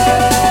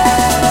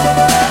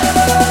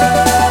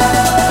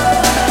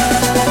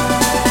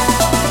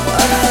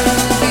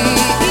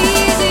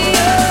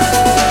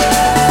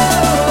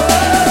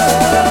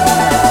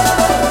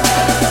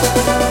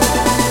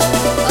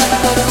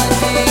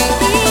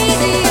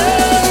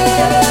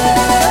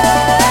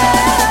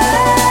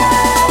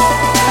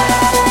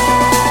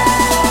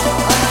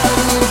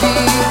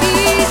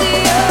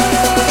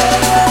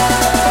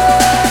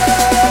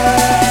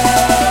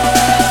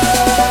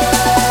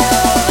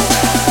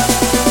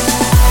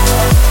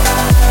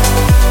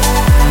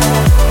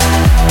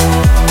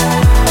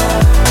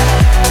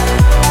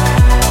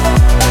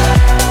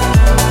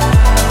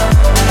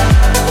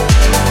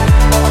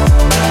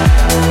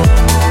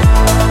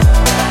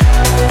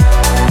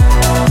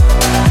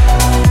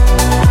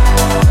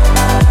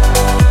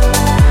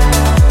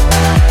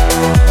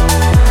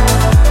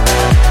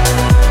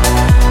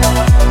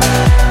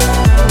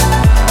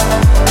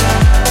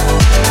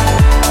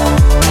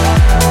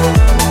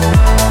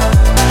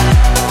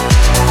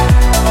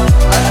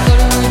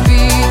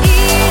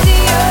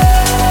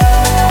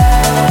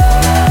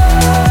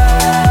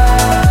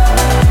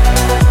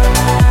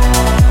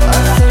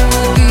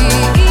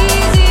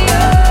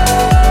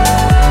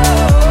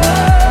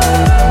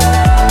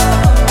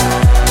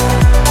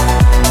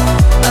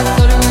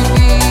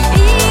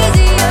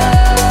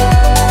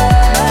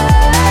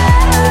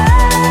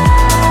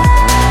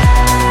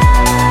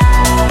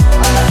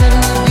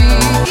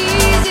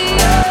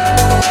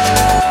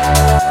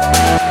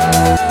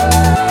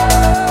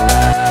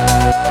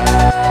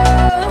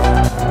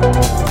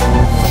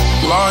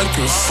 Like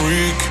a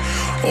freak,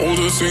 all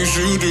the things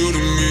you do to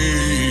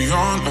me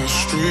on a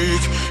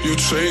streak. You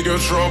take your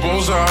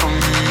troubles out of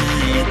me.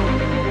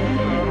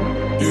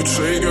 You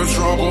take your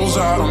troubles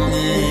out of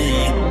me.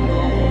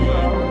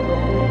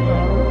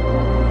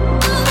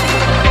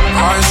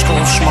 High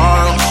school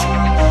smiles,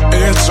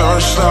 it's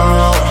our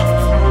style.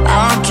 I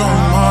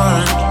don't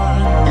mind,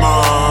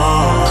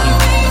 mind.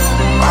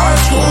 High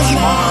school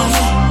smiles,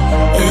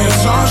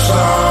 it's our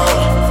style.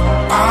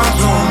 I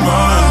don't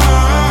mind.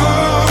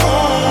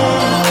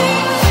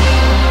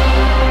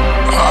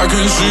 I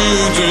can see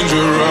it in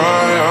your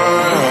eyes.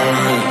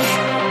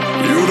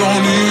 You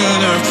don't even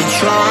have to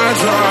try,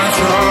 try,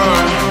 try.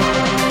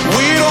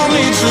 We don't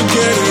need to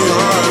get it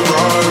right,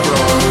 right,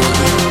 right.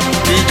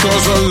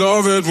 Because I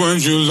love it when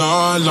you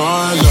lie,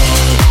 lie,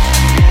 lie.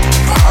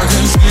 I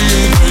can see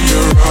it in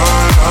your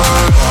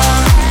eyes.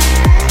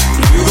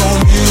 You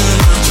don't even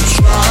have to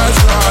try,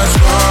 try,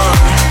 try.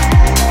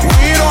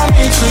 We don't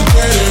need to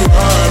get it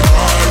right,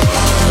 right,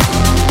 right.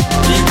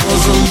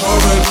 Because I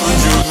love it when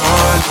you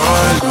lie,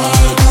 lie,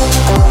 lie.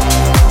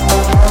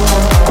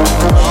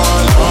 Lie,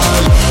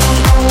 lie, lie.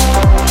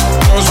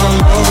 Because I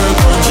love it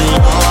when you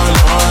lie,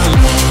 lie,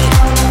 lie.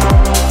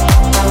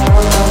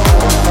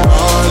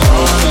 Lie,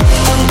 lie, lie.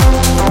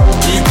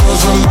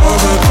 Because I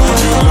love it when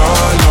you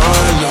lie,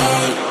 lie,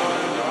 lie.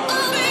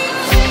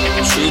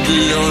 To be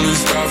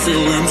honest, I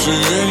feel empty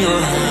in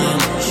your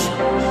hands.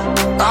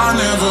 I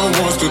never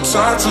was the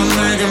type to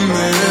make a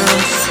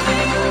mess.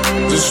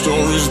 The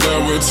stories that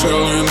we're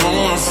telling all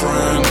our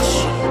friends.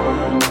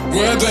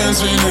 We're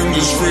dancing in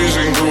this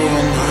freezing cold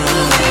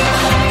romance.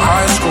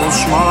 High school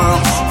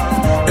smiles,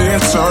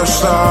 it's our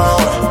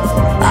style.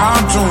 I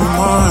don't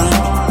mind,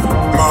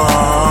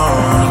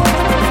 mind.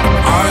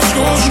 High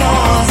school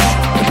smiles,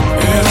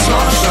 it's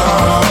our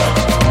style.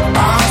 I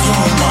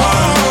don't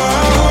mind.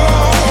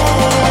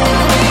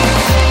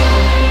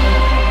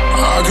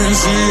 I can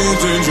see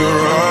it in your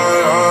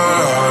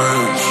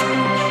eyes.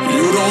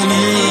 You don't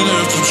even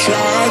have to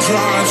try,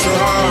 try,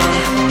 try.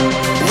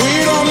 We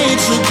don't need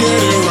to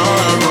get it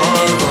right,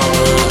 right,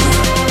 right.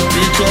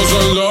 Because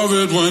I love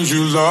it when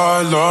you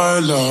lie, lie,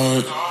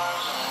 lie.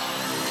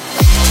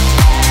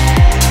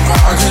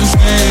 I can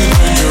see it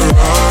in your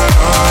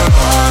eyes.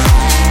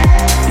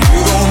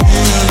 You don't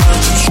even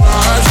have to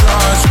try,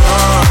 try,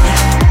 try.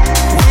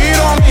 We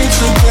don't need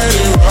to get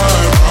it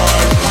right,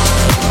 right, right.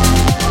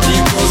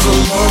 Because I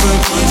love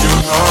it when you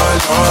lie,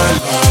 lie,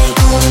 lie.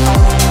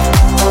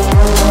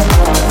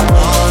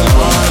 Lie,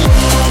 lie, lie.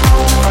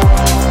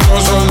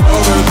 Because I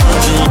love it when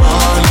you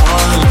lie,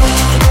 lie,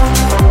 lie.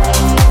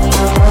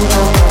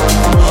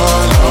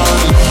 Lie, lie,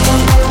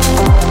 lie.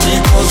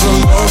 Because I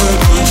love it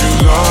when you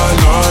lie.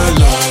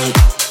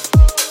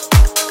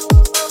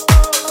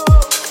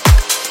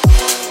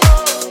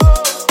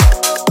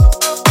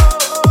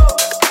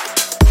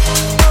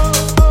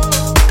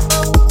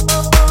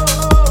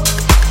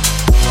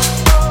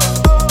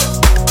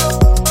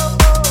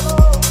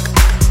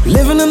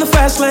 in the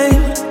fast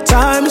lane.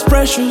 Time is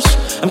precious.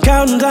 I'm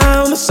counting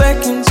down the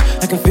seconds.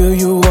 I can feel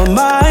you on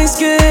my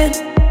skin.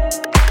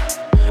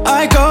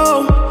 I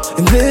go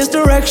in this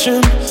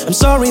direction. I'm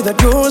sorry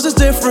that yours is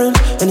different,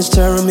 and it's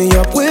tearing me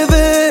up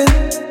within.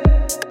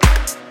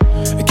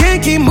 I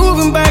can't keep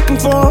moving back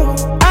and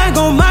forth. I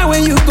go my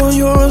way, you go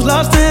yours.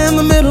 Lost in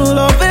the middle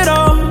of it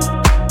all.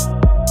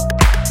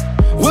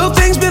 Will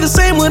things be the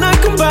same when I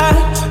come back?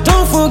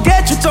 Don't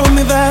forget you told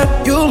me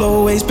that you'll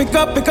always pick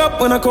up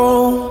when I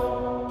call.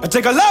 I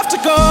take a left to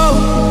go.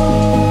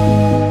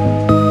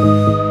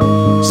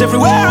 'Cause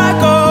everywhere I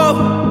go,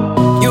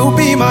 you'll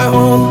be my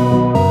home.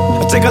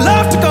 I take a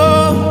left to go.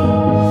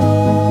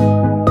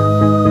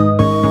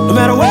 No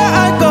matter where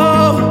I go,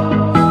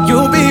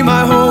 you'll be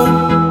my home.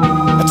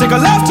 I take a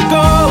left to go.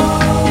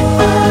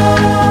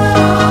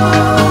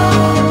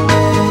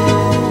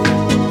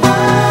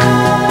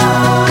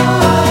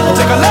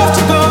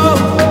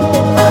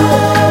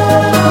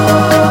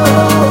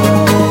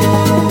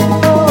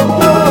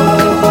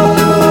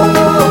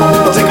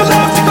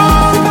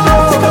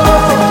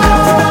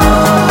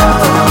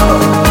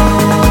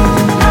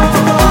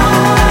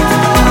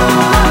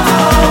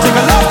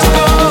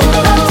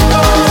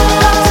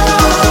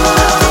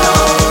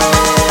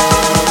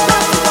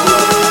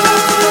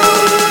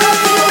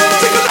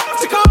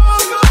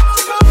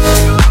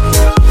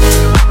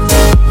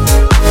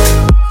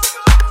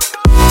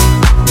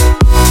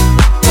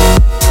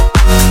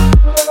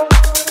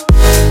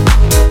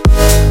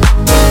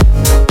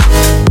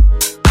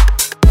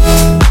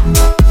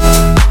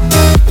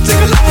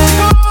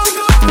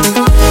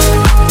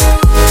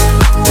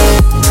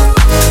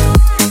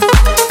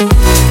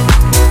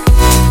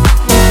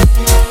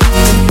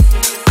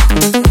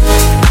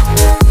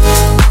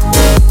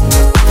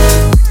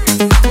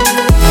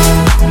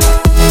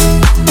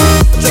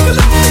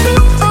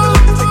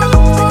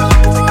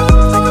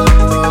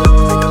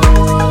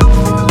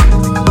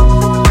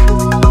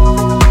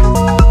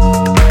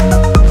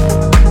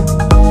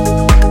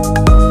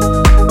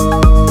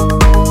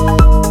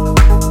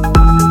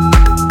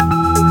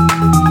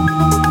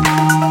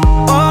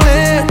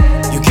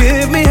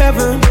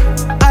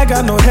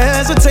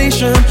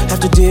 Have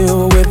to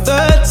deal with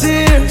the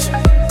tears.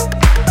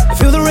 I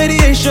feel the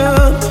radiation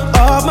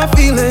of my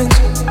feelings.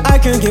 I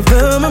can't give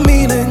them a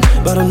meaning,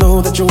 but I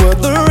know that you're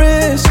worth the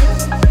risk.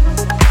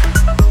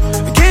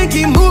 I can't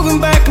keep moving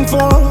back and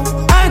forth.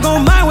 I go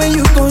my way,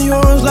 you go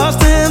yours.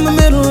 Lost in the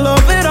middle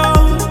of it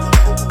all.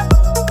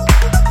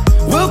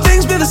 Will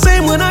things be the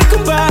same when I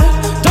come back?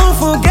 Don't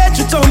forget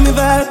you told me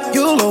that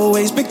you'll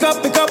always pick up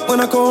when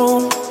I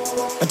call.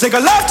 I take a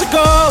left to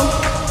go.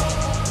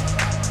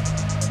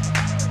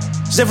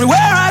 'Cause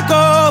everywhere I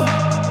go,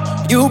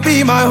 you'll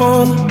be my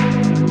home.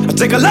 I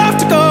take a left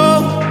to go.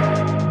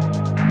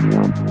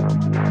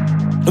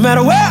 No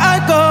matter where I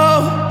go,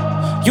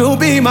 you'll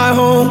be my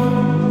home.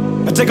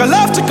 I take a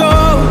left to go.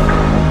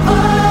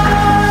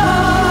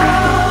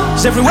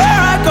 'Cause everywhere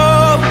I go,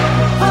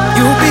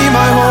 you'll be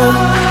my home.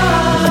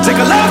 I take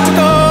a left to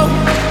go.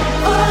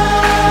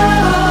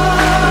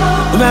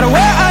 No matter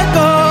where I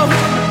go,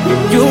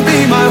 you'll be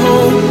my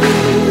home.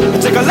 I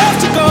take a left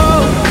to go.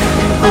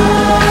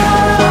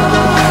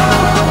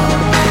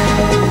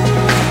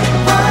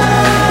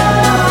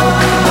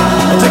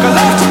 Take a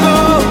left to go.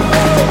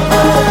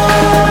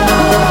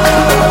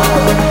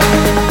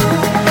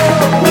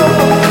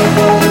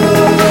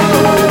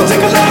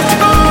 Take a left to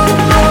go.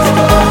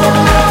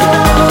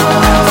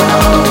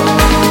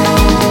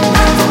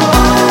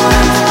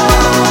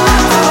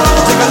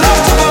 Take a left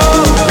to go.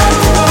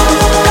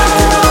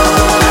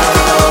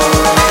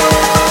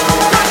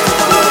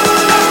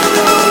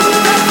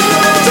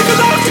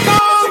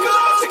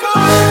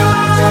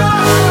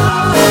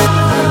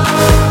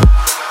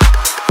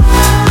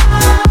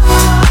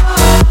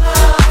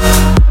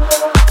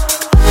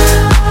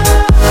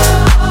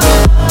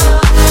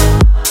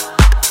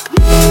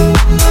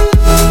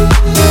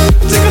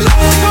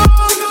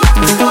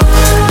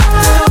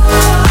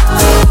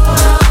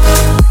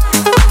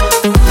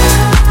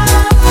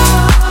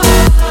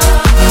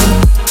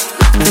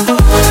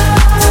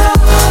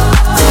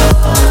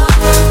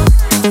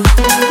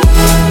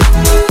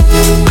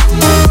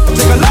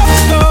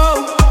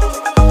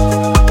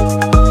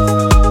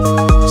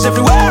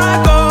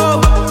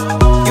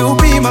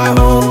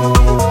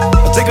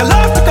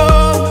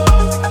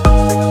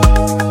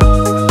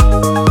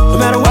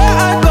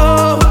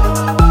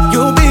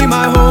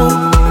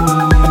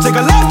 Take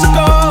a left to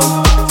go.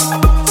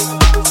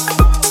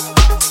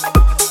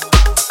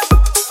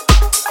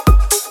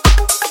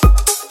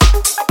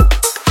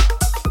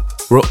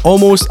 We're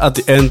almost at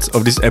the end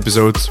of this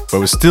episode, but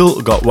we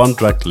still got one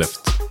track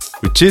left,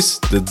 which is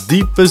the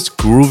deepest,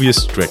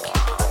 grooviest track.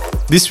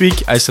 This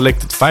week I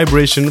selected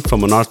Vibration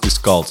from an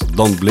artist called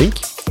Don't Blink.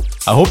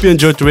 I hope you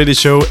enjoyed the radio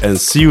show and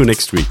see you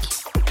next week.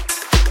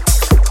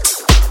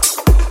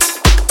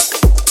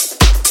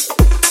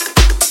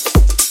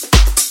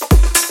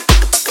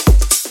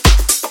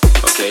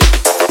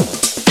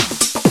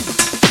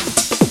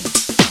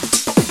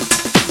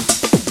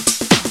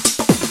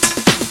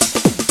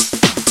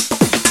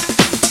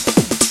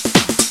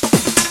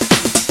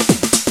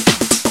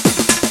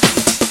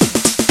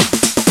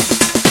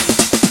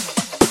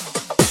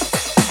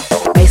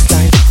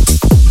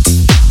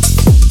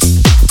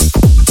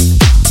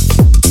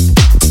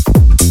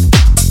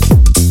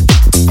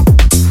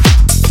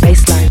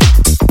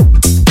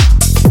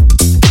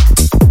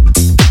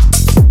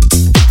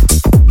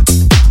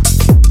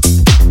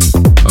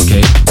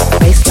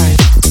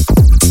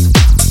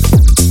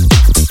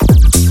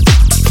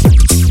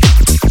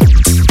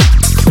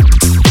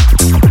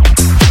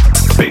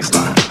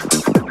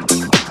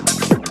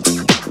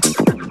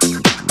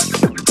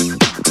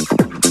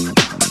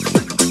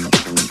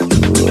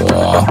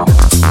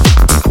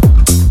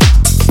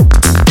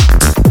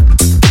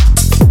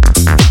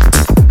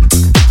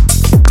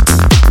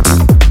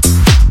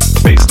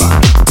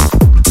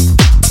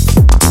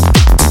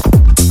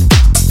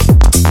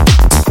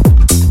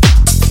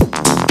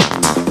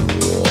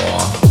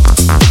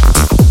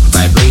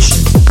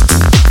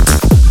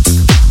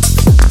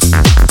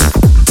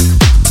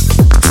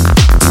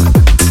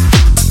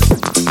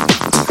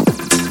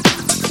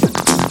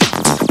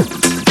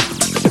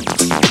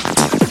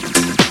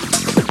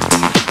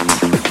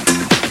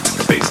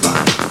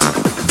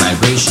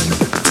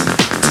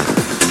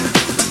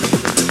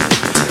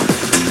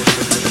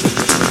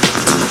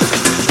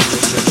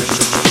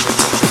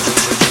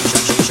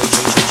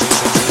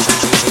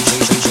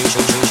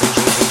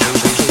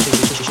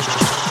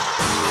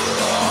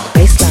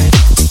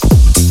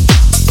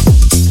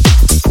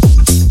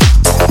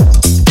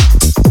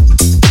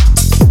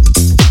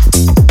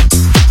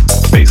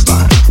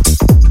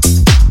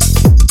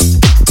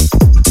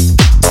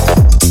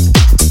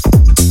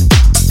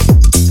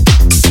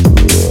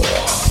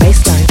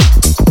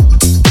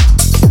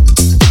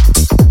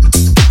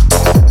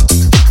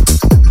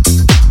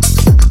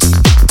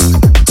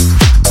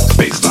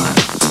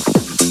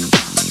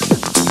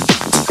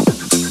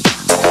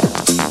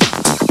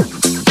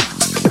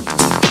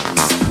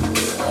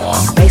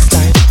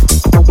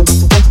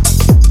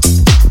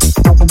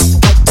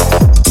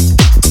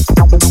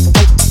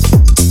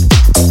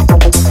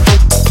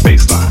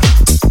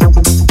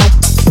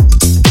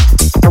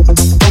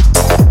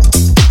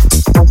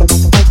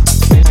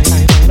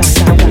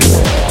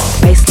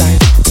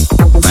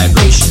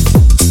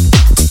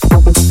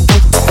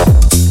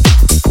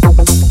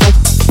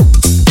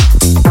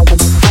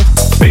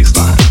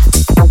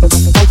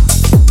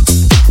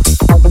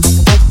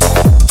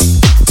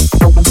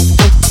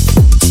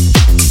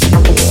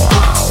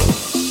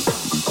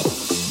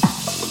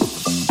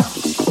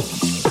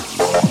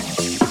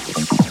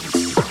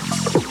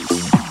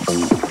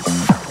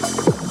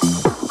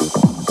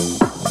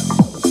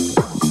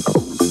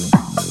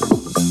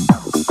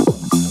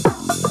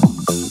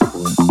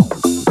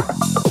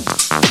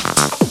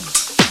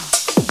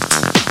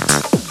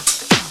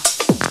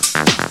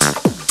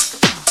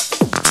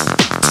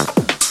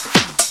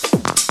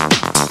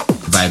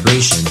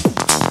 vibration.